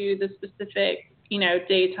down to the specific, you know,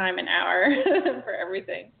 day, time, and hour for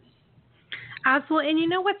everything. Absolutely. And you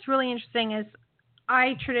know what's really interesting is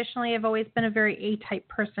I traditionally have always been a very A-type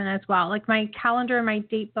person as well. Like my calendar and my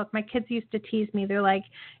date book, my kids used to tease me. They're like,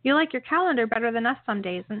 you like your calendar better than us some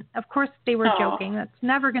days. And of course they were joking. That's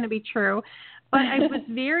never going to be true. But I was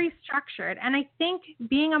very structured. And I think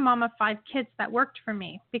being a mom of 5 kids, that worked for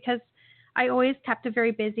me because I always kept a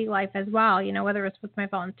very busy life as well. You know, whether it's with my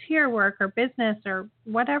volunteer work or business or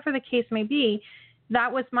whatever the case may be, that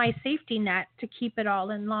was my safety net to keep it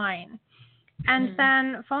all in line. And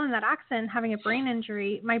then following that accident, having a brain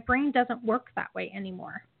injury, my brain doesn't work that way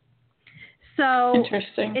anymore. So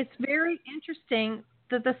it's very interesting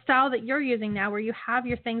that the style that you're using now, where you have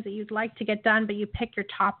your things that you'd like to get done, but you pick your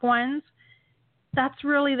top ones, that's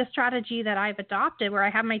really the strategy that I've adopted, where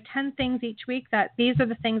I have my 10 things each week that these are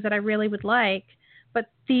the things that I really would like, but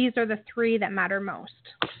these are the 3 that matter most.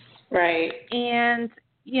 Right. And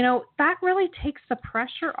you know, that really takes the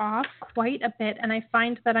pressure off quite a bit. And I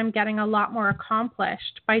find that I'm getting a lot more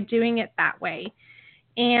accomplished by doing it that way.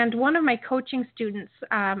 And one of my coaching students,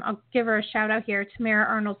 I'll give her a shout out here,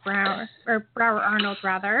 Tamara Brower Arnold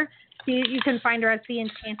rather. You can find her as The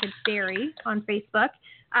Enchanted Fairy on Facebook.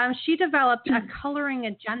 She developed a coloring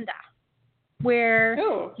agenda where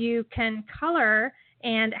you can color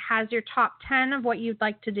and it has your top 10 of what you'd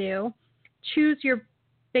like to do. Choose your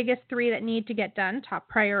biggest 3 that need to get done, top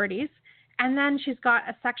priorities. And then she's got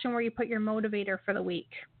a section where you put your motivator for the week.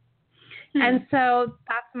 And so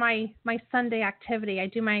that's my Sunday activity. I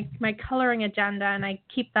do my coloring agenda and I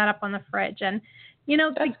keep that up on the fridge. And, you know,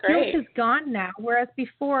 the guilt is gone now. Whereas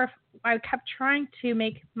before I kept trying to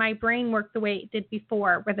make my brain work the way it did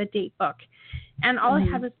before with a date book. And all I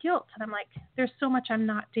had was guilt. And I'm like, there's so much I'm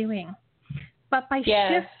not doing. But by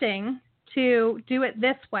shifting to do it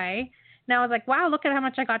this way, now I was like, wow, look at how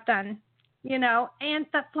much I got done, you know, and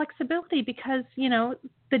that flexibility because, you know,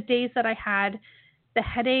 the days that I had the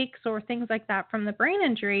headaches or things like that from the brain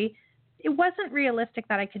injury, it wasn't realistic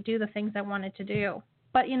that I could do the things I wanted to do.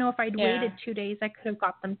 But, you know, if I'd waited 2 days, I could have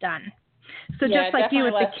got them done. So just like you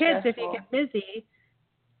with the kids, stressful. If you get busy,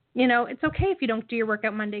 you know, it's okay if you don't do your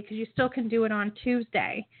workout Monday because you still can do it on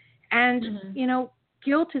Tuesday. And, you know,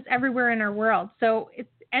 guilt is everywhere in our world. So it's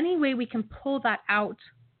any way we can pull that out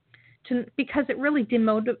because it really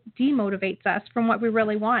demotivates us from what we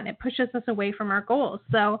really want. It pushes us away from our goals.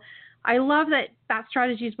 So I love that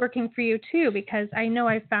strategy is working for you too, because I know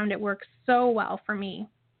I've found it works so well for me.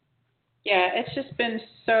 Yeah, it's just been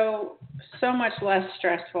so much less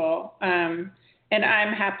stressful. And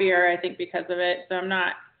I'm happier, I think, because of it. So I'm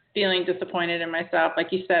not feeling disappointed in myself. Like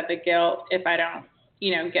you said, the guilt if I don't,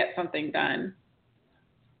 you know, get something done.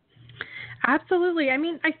 Absolutely. I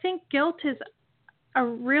mean, I think guilt is a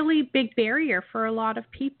really big barrier for a lot of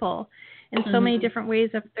people in so many different ways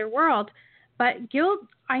of their world. But guilt,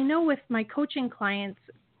 I know with my coaching clients,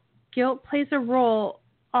 guilt plays a role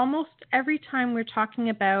almost every time we're talking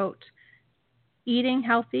about eating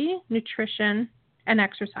healthy, nutrition, and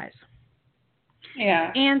exercise.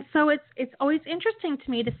 Yeah. And so it's always interesting to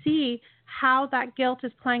me to see how that guilt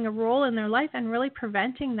is playing a role in their life and really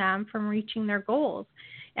preventing them from reaching their goals.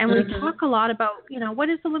 And we talk a lot about, you know, what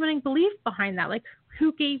is the limiting belief behind that? Like,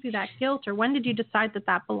 who gave you that guilt, or when did you decide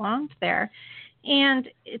that belonged there? And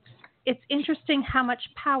it's interesting how much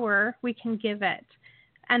power we can give it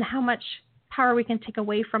and how much power we can take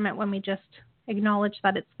away from it when we just acknowledge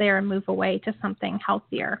that it's there and move away to something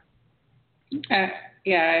healthier. Yeah,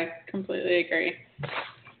 I completely agree.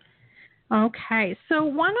 Okay, so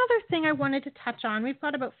one other thing I wanted to touch on, we've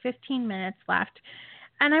got about 15 minutes left,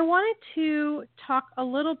 and I wanted to talk a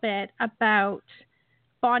little bit about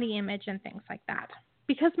body image and things like that,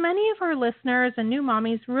 because many of our listeners and new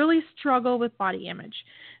mommies really struggle with body image.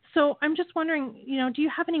 So I'm just wondering, you know, do you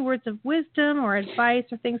have any words of wisdom or advice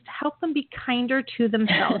or things to help them be kinder to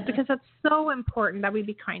themselves? Because that's so important that we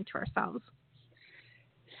be kind to ourselves.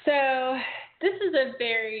 So this is a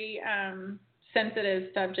very sensitive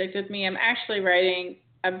subject with me. I'm actually writing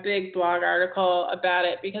a big blog article about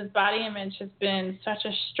it because body image has been such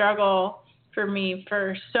a struggle for me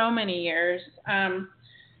for so many years.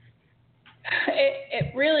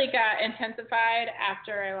 It really got intensified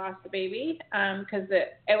after I lost the baby because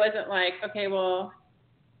it wasn't like, okay, well,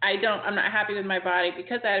 I'm not happy with my body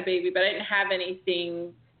because I had a baby, but I didn't have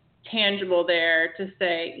anything tangible there to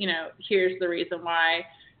say, you know, here's the reason why.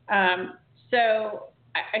 So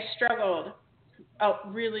I struggled a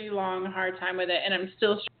really long, hard time with it, and I'm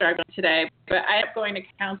still struggling today. But I ended up going to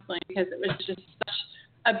counseling because it was just such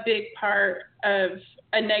a big part of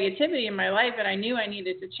a negativity in my life, and I knew I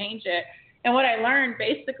needed to change it. And what I learned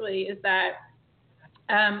basically is that,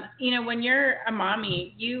 you know, when you're a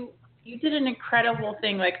mommy, you did an incredible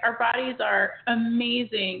thing. Like, our bodies are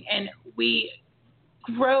amazing, and we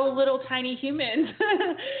grow little tiny humans.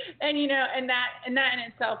 And, you know, and that in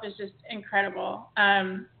itself is just incredible.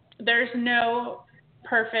 There's no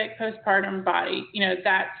perfect postpartum body. You know,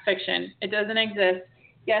 that's fiction. It doesn't exist.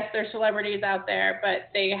 Yes, there's celebrities out there, but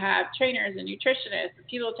they have trainers and nutritionists,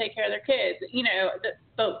 people take care of their kids. You know,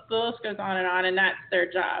 the list goes on, and that's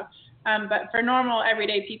their job. But for normal,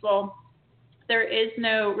 everyday people, there is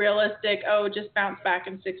no realistic, just bounce back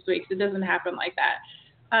in 6 weeks. It doesn't happen like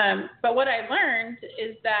that. But what I learned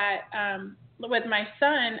is that with my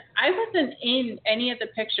son, I wasn't in any of the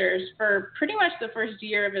pictures for pretty much the first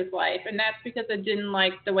year of his life. And that's because I didn't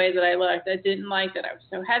like the way that I looked. I didn't like that I was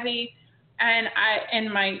so heavy.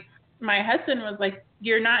 And my husband was like,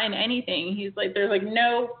 you're not in anything. He's like, there's like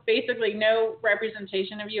basically no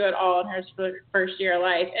representation of you at all in her first year of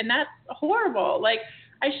life. And that's horrible. Like,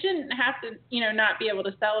 I shouldn't have to, you know, not be able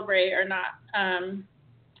to celebrate or not,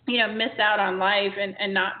 you know, miss out on life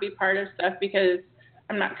and not be part of stuff because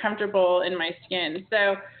I'm not comfortable in my skin.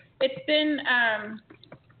 So it's been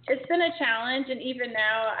a challenge. And even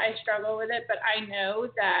now I struggle with it, but I know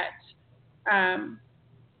that,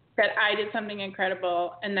 that I did something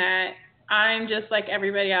incredible and that I'm just like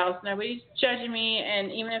everybody else. Nobody's judging me.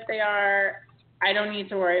 And even if they are, I don't need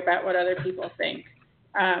to worry about what other people think.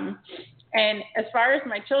 And as far as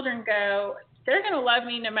my children go, they're going to love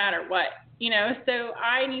me no matter what, you know, so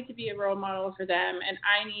I need to be a role model for them. And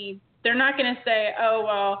they're not going to say, oh,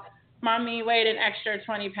 well, mommy weighed an extra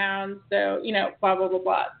 20 pounds. So, you know, blah, blah, blah,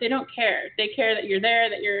 blah. They don't care. They care that you're there,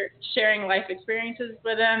 that you're sharing life experiences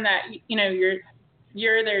with them, that, you know,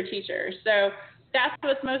 you're their teacher. So that's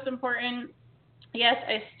what's most important. Yes,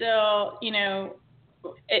 I still, you know,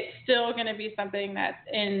 it's still going to be something that's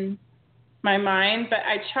in my mind, but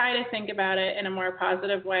I try to think about it in a more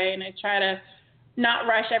positive way. And I try to not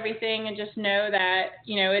rush everything and just know that,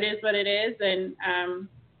 you know, it is what it is. And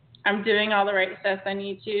I'm doing all the right steps I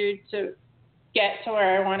need to get to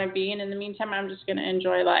where I want to be. And in the meantime, I'm just going to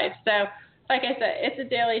enjoy life. So like I said, it's a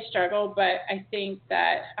daily struggle, but I think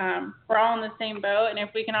that we're all in the same boat. And if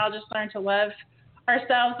we can all just learn to love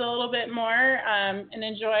ourselves a little bit more and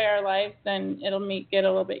enjoy our life, then it'll make it a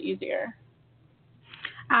little bit easier.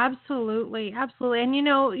 Absolutely. Absolutely. And, you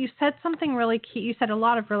know, you said something really key. You said a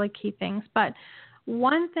lot of really key things, but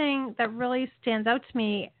one thing that really stands out to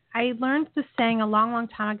me, I learned this saying a long, long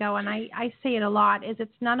time ago, and I say it a lot, is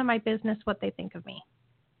it's none of my business what they think of me.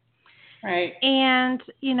 Right. And,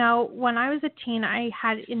 you know, when I was a teen, I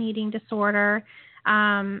had an eating disorder,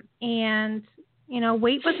 and, you know,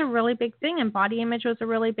 weight was a really big thing and body image was a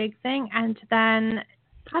really big thing. And then,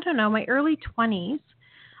 I don't know, my early 20s,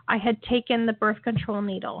 I had taken the birth control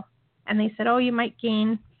needle and they said, oh, you might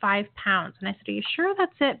gain 5 pounds. And I said, are you sure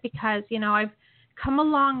that's it? Because, you know, I've come a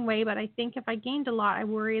long way, but I think if I gained a lot, I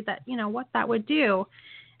worry that, you know, what that would do.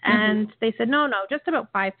 And they said, no, just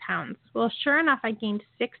about 5 pounds. Well, sure enough, I gained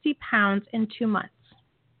 60 pounds in 2 months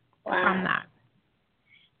from that.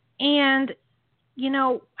 And, you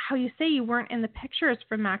know, how you say you weren't in the pictures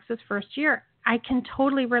for Max's first year, I can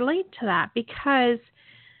totally relate to that because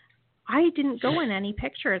I didn't go in any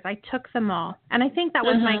pictures. I took them all. And I think that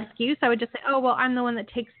was my excuse. I would just say, oh, well, I'm the one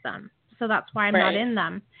that takes them, so that's why I'm not in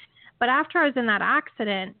them. But after I was in that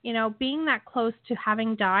accident, you know, being that close to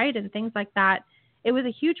having died and things like that, it was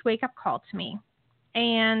a huge wake-up call to me.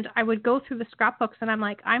 And I would go through the scrapbooks, and I'm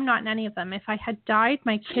like, I'm not in any of them. If I had died,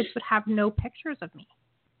 my kids would have no pictures of me.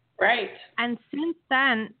 Right. And since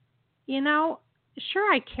then, you know,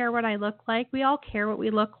 sure, I care what I look like. We all care what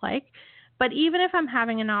we look like. But even if I'm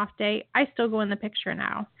having an off day, I still go in the picture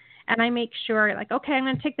now. And I make sure, like, okay, I'm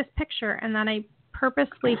going to take this picture. And then I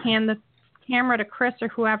purposely hand the camera to Chris or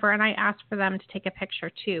whoever, and I ask for them to take a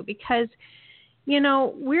picture too. Because, you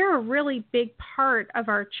know, we're a really big part of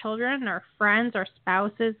our children, our friends, our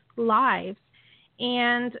spouses' lives.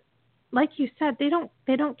 And like you said, they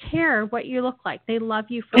don't care what you look like. They love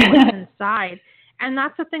you for what's inside. And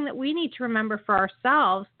that's the thing that we need to remember for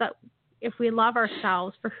ourselves, that if we love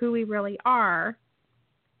ourselves for who we really are,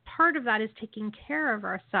 part of that is taking care of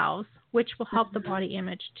ourselves, which will help the body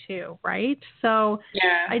image too, right? So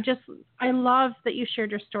I love that you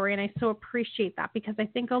shared your story, and I so appreciate that because I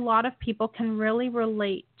think a lot of people can really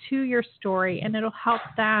relate to your story, and it'll help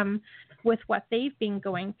them with what they've been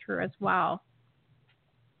going through as well.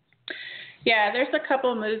 Yeah, there's a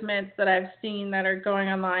couple of movements that I've seen that are going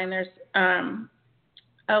online. There's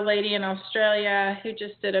a lady in Australia who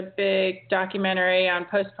just did a big documentary on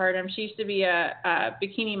postpartum. She used to be a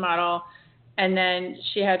bikini model, and then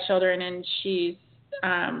she had children, and she's,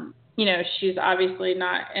 you know, she's obviously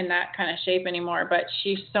not in that kind of shape anymore, but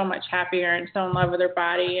she's so much happier and so in love with her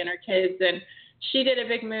body and her kids. And she did a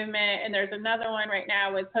big movement, and there's another one right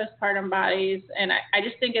now with postpartum bodies. And I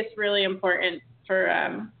just think it's really important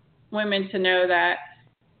for women to know that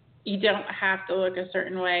you don't have to look a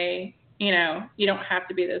certain way. You know, you don't have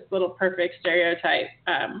to be this little perfect stereotype,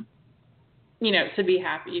 you know, to be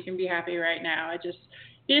happy. You can be happy right now.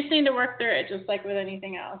 You just need to work through it, just like with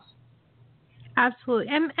anything else.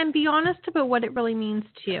 Absolutely. And be honest about what it really means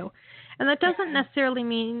to you. And that doesn't necessarily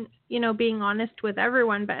mean, you know, being honest with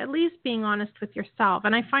everyone, but at least being honest with yourself.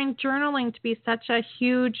 And I find journaling to be such a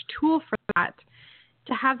huge tool for that,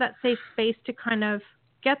 to have that safe space to kind of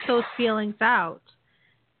get those feelings out.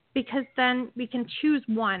 Because then we can choose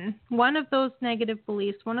one of those negative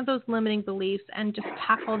beliefs, one of those limiting beliefs, and just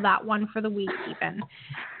tackle that one for the week even.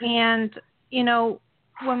 And, you know,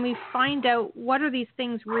 when we find out what are these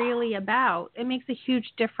things really about, it makes a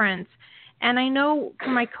huge difference. And I know for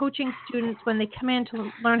my coaching students, when they come in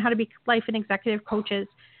to learn how to be life and executive coaches,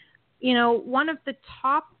 you know, one of the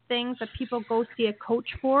top things that people go see a coach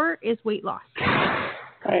for is weight loss.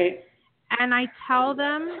 Right. And I tell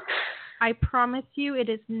them, I promise you, it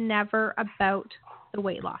is never about the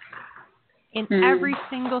weight loss. In every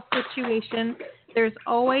single situation, there's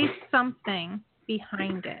always something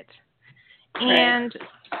behind it. And,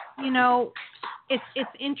 you know, it's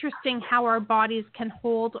interesting how our bodies can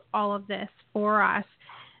hold all of this for us.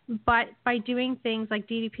 But by doing things like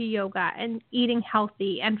DDP yoga and eating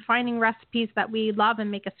healthy and finding recipes that we love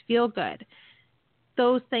and make us feel good,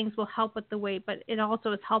 those things will help with the weight, but it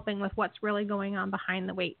also is helping with what's really going on behind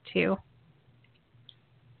the weight too.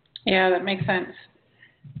 Yeah, that makes sense.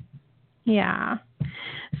 Yeah.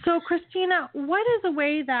 So, Christina, what is a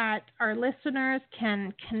way that our listeners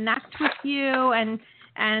can connect with you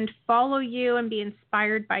and follow you and be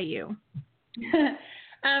inspired by you?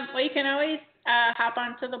 Well, you can always hop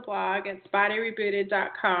onto the blog at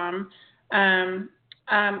bodyrebooted.com,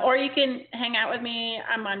 or you can hang out with me.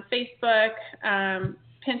 I'm on Facebook,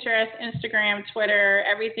 Pinterest, Instagram, Twitter.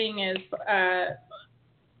 Everything is, at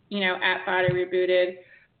Body Rebooted.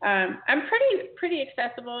 I'm pretty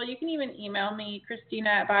accessible. You can even email me, Christina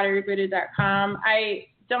at bodyrebooted.com. I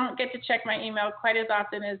don't get to check my email quite as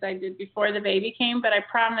often as I did before the baby came, but I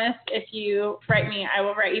promise if you write me, I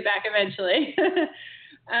will write you back eventually.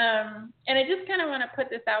 And I just kind of want to put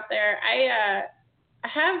this out there. I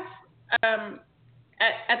have,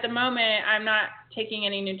 at the moment, I'm not taking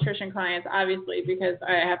any nutrition clients, obviously, because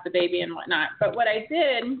I have the baby and whatnot. But what I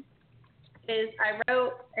did is I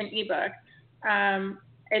wrote an ebook.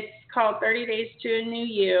 It's called 30 Days to a New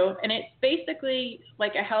You, and it's basically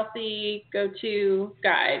like a healthy go-to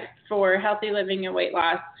guide for healthy living and weight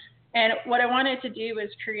loss. And what I wanted to do was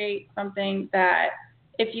create something that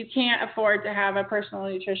if you can't afford to have a personal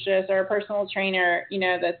nutritionist or a personal trainer,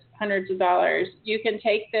 that's hundreds of dollars, you can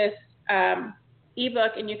take this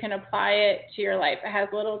ebook and you can apply it to your life. It has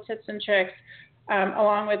little tips and tricks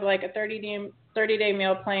along with like a 30-day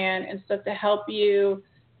meal plan and stuff to help you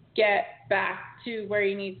get back to where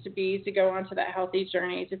you need to be to go onto that healthy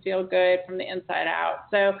journey to feel good from the inside out.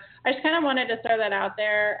 So I just kind of wanted to throw that out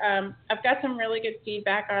there. I've got some really good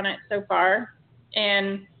feedback on it so far.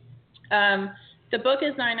 And the book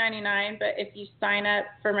is $9.99, but if you sign up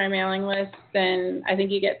for my mailing list, then I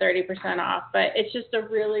think you get 30% off. But it's just a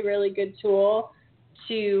really, really good tool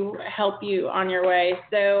to help you on your way.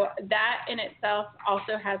 So that in itself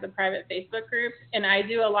also has a private Facebook group, and I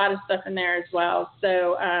do a lot of stuff in there as well.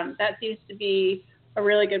 So that seems to be a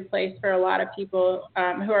really good place for a lot of people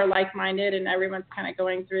who are like-minded, and everyone's kind of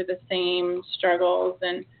going through the same struggles,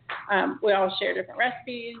 and we all share different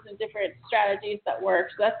recipes and different strategies that work.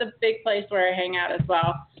 So that's a big place where I hang out as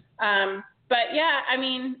well. But yeah, I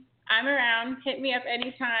mean, I'm around. Hit me up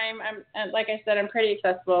anytime. Like I said, I'm pretty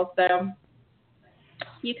accessible, so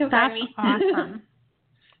you can find me. That's awesome.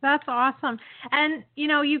 That's awesome. And,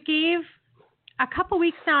 you gave a couple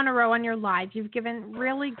weeks now in a row on your live, you've given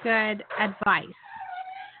really good advice.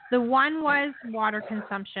 The one was water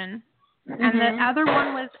consumption, and the other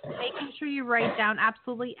one was making sure you write down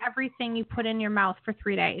absolutely everything you put in your mouth for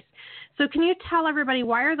 3 days. So can you tell everybody,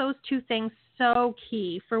 why are those two things so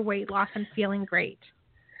key for weight loss and feeling great?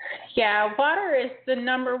 Yeah, water is the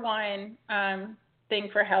number one thing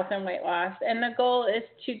for health and weight loss, and the goal is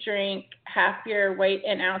to drink half your weight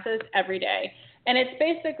in ounces every day. And it's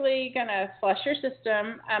basically going to flush your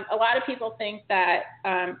system. A lot of people think that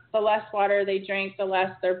the less water they drink, the less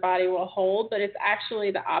their body will hold, but it's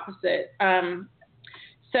actually the opposite.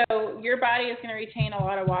 So your body is going to retain a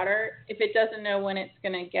lot of water if it doesn't know when it's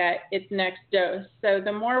going to get its next dose. So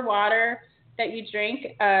the more water that you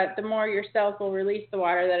drink, the more your cells will release the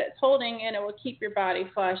water that it's holding, and it will keep your body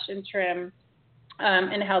flush and trim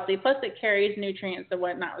and healthy. Plus, it carries nutrients and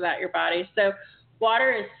whatnot without your body. So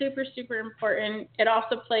water is super, super important. It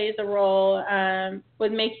also plays a role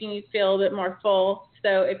with making you feel a bit more full.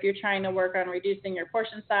 So if you're trying to work on reducing your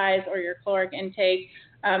portion size or your caloric intake,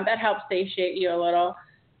 that helps satiate you a little.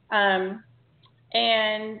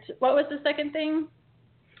 And what was the second thing?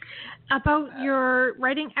 About your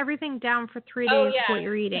writing everything down for 3 days, what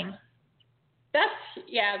you're eating. That's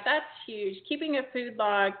huge. Keeping a food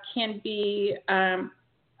log can be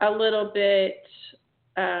a little bit,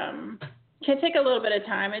 can take a little bit of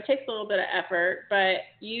time. It takes a little bit of effort, but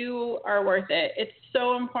you are worth it. It's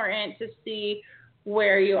so important to see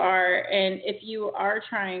where you are, and if you are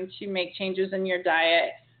trying to make changes in your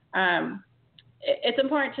diet, it's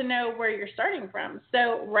important to know where you're starting from.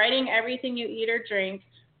 So writing everything you eat or drink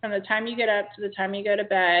from the time you get up to the time you go to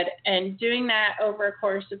bed, and doing that over a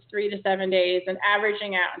course of 3 to 7 days, and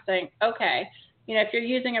averaging out and saying, okay, if you're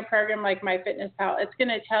using a program like MyFitnessPal, it's going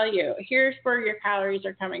to tell you, here's where your calories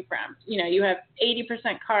are coming from. You have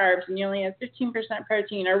 80% carbs and you only have 15%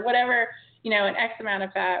 protein, or whatever, an X amount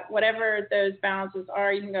of fat, whatever those balances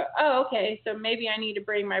are. You can go, oh, okay, so maybe I need to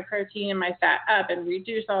bring my protein and my fat up and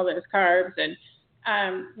reduce all those carbs. And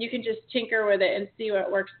you can just tinker with it and see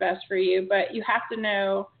what works best for you. But you have to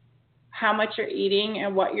know how much you're eating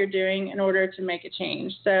and what you're doing in order to make a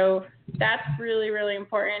change. So that's really, really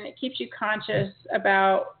important. It keeps you conscious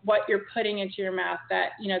about what you're putting into your mouth,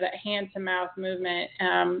 that hand to mouth movement,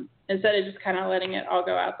 instead of just kind of letting it all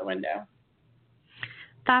go out the window.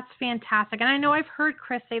 That's fantastic. And I know I've heard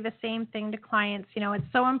Chris say the same thing to clients. It's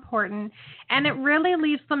so important, and it really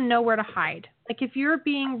leaves them nowhere to hide. Like, if you're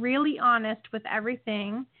being really honest with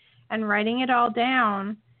everything and writing it all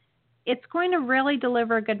down, it's going to really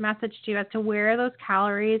deliver a good message to you as to where those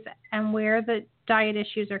calories and where the diet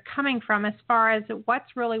issues are coming from, as far as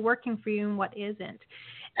what's really working for you and what isn't.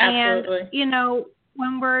 Absolutely. And,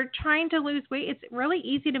 when we're trying to lose weight, it's really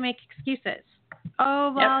easy to make excuses.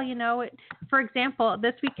 Oh, well, yep. For example,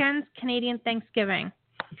 this weekend's Canadian Thanksgiving.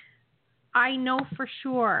 I know for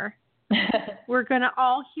sure we're going to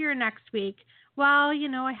all hear next week, well,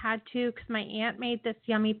 I had to because my aunt made this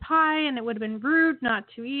yummy pie and it would have been rude not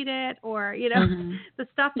to eat it, or, the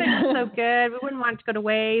stuffing was so good, we wouldn't want it to go to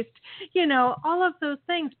waste, all of those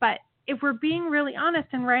things. But if we're being really honest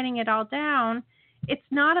and writing it all down, it's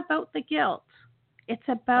not about the guilt. It's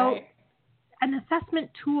about an assessment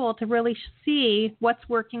tool to really see what's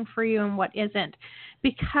working for you and what isn't.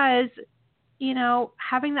 Because,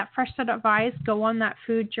 having that fresh set of eyes go on that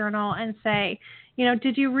food journal and say,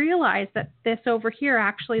 did you realize that this over here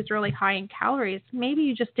actually is really high in calories? Maybe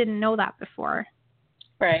you just didn't know that before.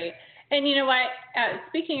 Right. And you know what?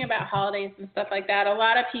 Speaking about holidays and stuff like that, a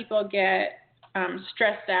lot of people get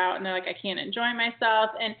stressed out and they're like, I can't enjoy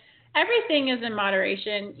myself. And everything is in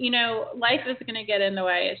moderation. Life is going to get in the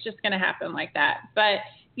way. It's just going to happen like that. But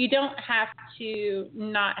you don't have to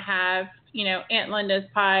not have, Aunt Linda's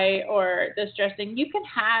pie or this dressing. You can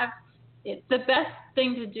have it. The best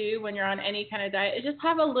thing to do when you're on any kind of diet is just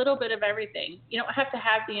have a little bit of everything. You don't have to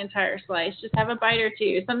have the entire slice. Just have a bite or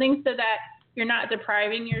two, something so that you're not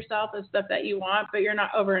depriving yourself of stuff that you want, but you're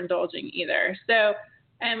not overindulging either. So,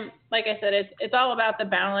 and like I said, it's all about the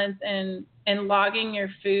balance, and logging your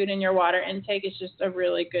food and your water intake is just a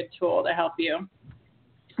really good tool to help you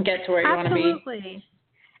get to where you want to be. Absolutely.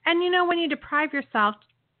 And when you deprive yourself,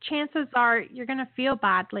 chances are you're going to feel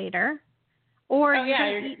bad later, or you're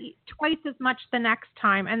going to eat twice as much the next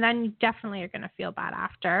time, and then you definitely are going to feel bad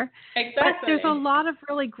after. Exactly. But there's a lot of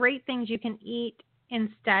really great things you can eat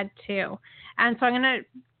instead too. And so I'm going to,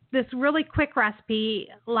 this really quick recipe.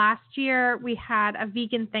 Last year we had a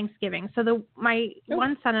vegan Thanksgiving. So my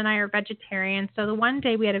one son and I are vegetarian. So the one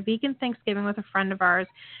day we had a vegan Thanksgiving with a friend of ours,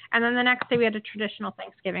 and then the next day we had a traditional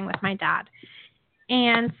Thanksgiving with my dad.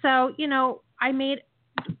 And so,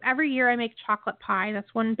 every year I make chocolate pie.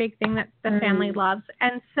 That's one big thing that the family loves.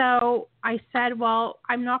 And so I said, well,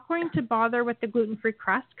 I'm not going to bother with the gluten-free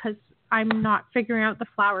crust because I'm not figuring out the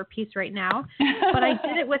flour piece right now. But I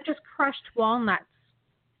did it with just crushed walnuts.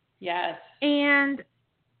 Yes. And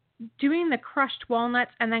doing the crushed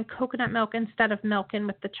walnuts and then coconut milk instead of milk in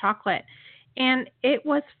with the chocolate. And it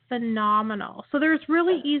was phenomenal. So there's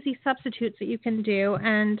really easy substitutes that you can do,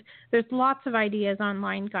 and there's lots of ideas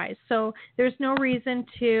online, guys. So there's no reason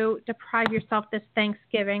to deprive yourself this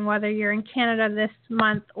Thanksgiving, whether you're in Canada this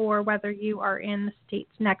month or whether you are in the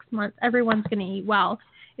States next month. Everyone's going to eat well.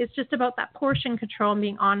 It's just about that portion control and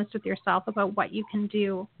being honest with yourself about what you can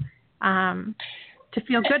do to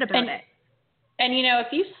feel good about it. And, if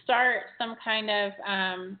you start some kind of,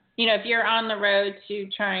 if you're on the road to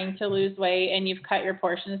trying to lose weight and you've cut your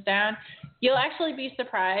portions down, you'll actually be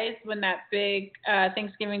surprised when that big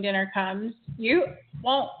Thanksgiving dinner comes. You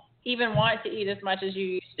won't even want to eat as much as you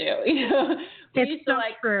used to. You know, it's so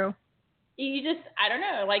true. You just, I don't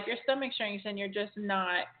know, like your stomach shrinks and you're just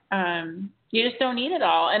not, you just don't eat it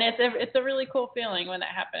all. And it's a really cool feeling when that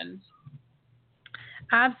happens.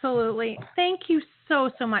 Absolutely. Thank you so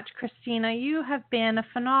much, Christina. You have been a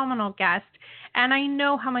phenomenal guest, and I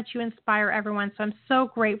know how much you inspire everyone, so I'm so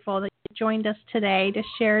grateful that you joined us today to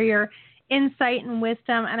share your insight and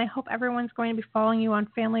wisdom, and I hope everyone's going to be following you on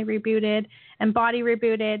Family Rebooted and Body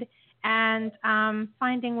Rebooted and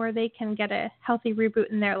finding where they can get a healthy reboot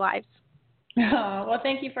in their lives. Oh, well,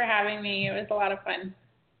 thank you for having me. It was a lot of fun.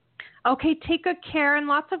 Okay, take good care and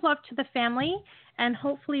lots of love to the family, and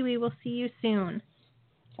hopefully we will see you soon.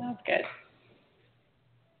 Sounds good.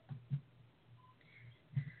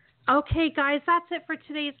 Okay, guys, that's it for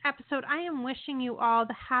today's episode. I am wishing you all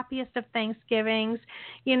the happiest of Thanksgivings.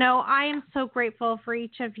 You know, I am so grateful for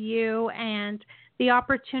each of you and the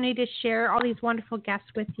opportunity to share all these wonderful guests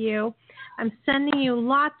with you. I'm sending you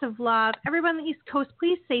lots of love. Everyone on the East Coast,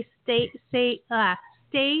 please stay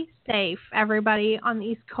safe, everybody on the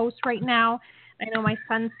East Coast right now. I know my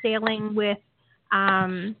son's sailing with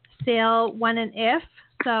Sail When and If.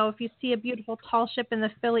 So if you see a beautiful tall ship in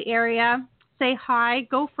the Philly area, say hi.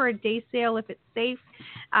 Go for a day sail if it's safe.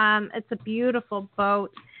 It's a beautiful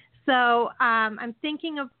boat. So I'm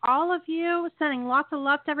thinking of all of you, sending lots of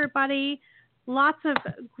love to everybody, lots of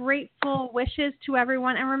grateful wishes to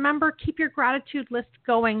everyone. And remember, keep your gratitude list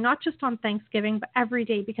going, not just on Thanksgiving, but every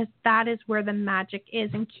day, because that is where the magic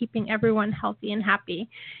is in keeping everyone healthy and happy.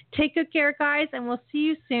 Take good care, guys, and we'll see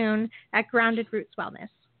you soon at Grounded Roots Wellness.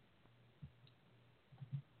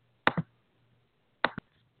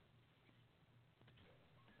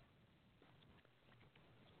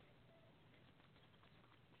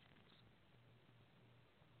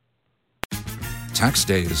 Tax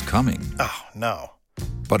day is coming. Oh, no.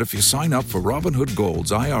 But if you sign up for Robinhood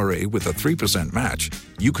Gold's IRA with a 3% match,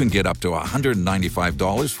 you can get up to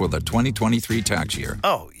 $195 for the 2023 tax year.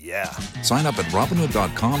 Oh, yeah. Sign up at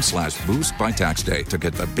Robinhood.com/boost by tax day to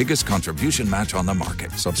get the biggest contribution match on the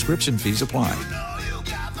market. Subscription fees apply.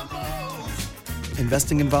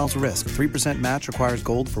 Investing involves risk. 3% match requires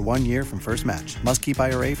gold for 1 year from first match. Must keep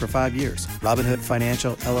IRA for 5 years. Robinhood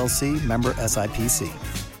Financial, LLC, member SIPC.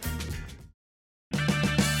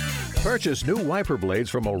 Purchase new wiper blades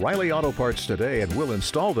from O'Reilly Auto Parts today and we'll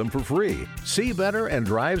install them for free. See better and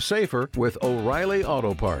drive safer with O'Reilly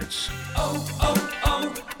Auto Parts.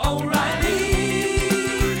 O'Reilly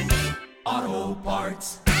Auto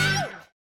Parts.